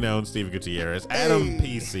internationally known Steven Gutierrez, Adam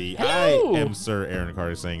Hey. PC, Hello. I am Sir Aaron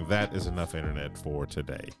Carter saying that is enough internet for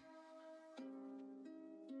today.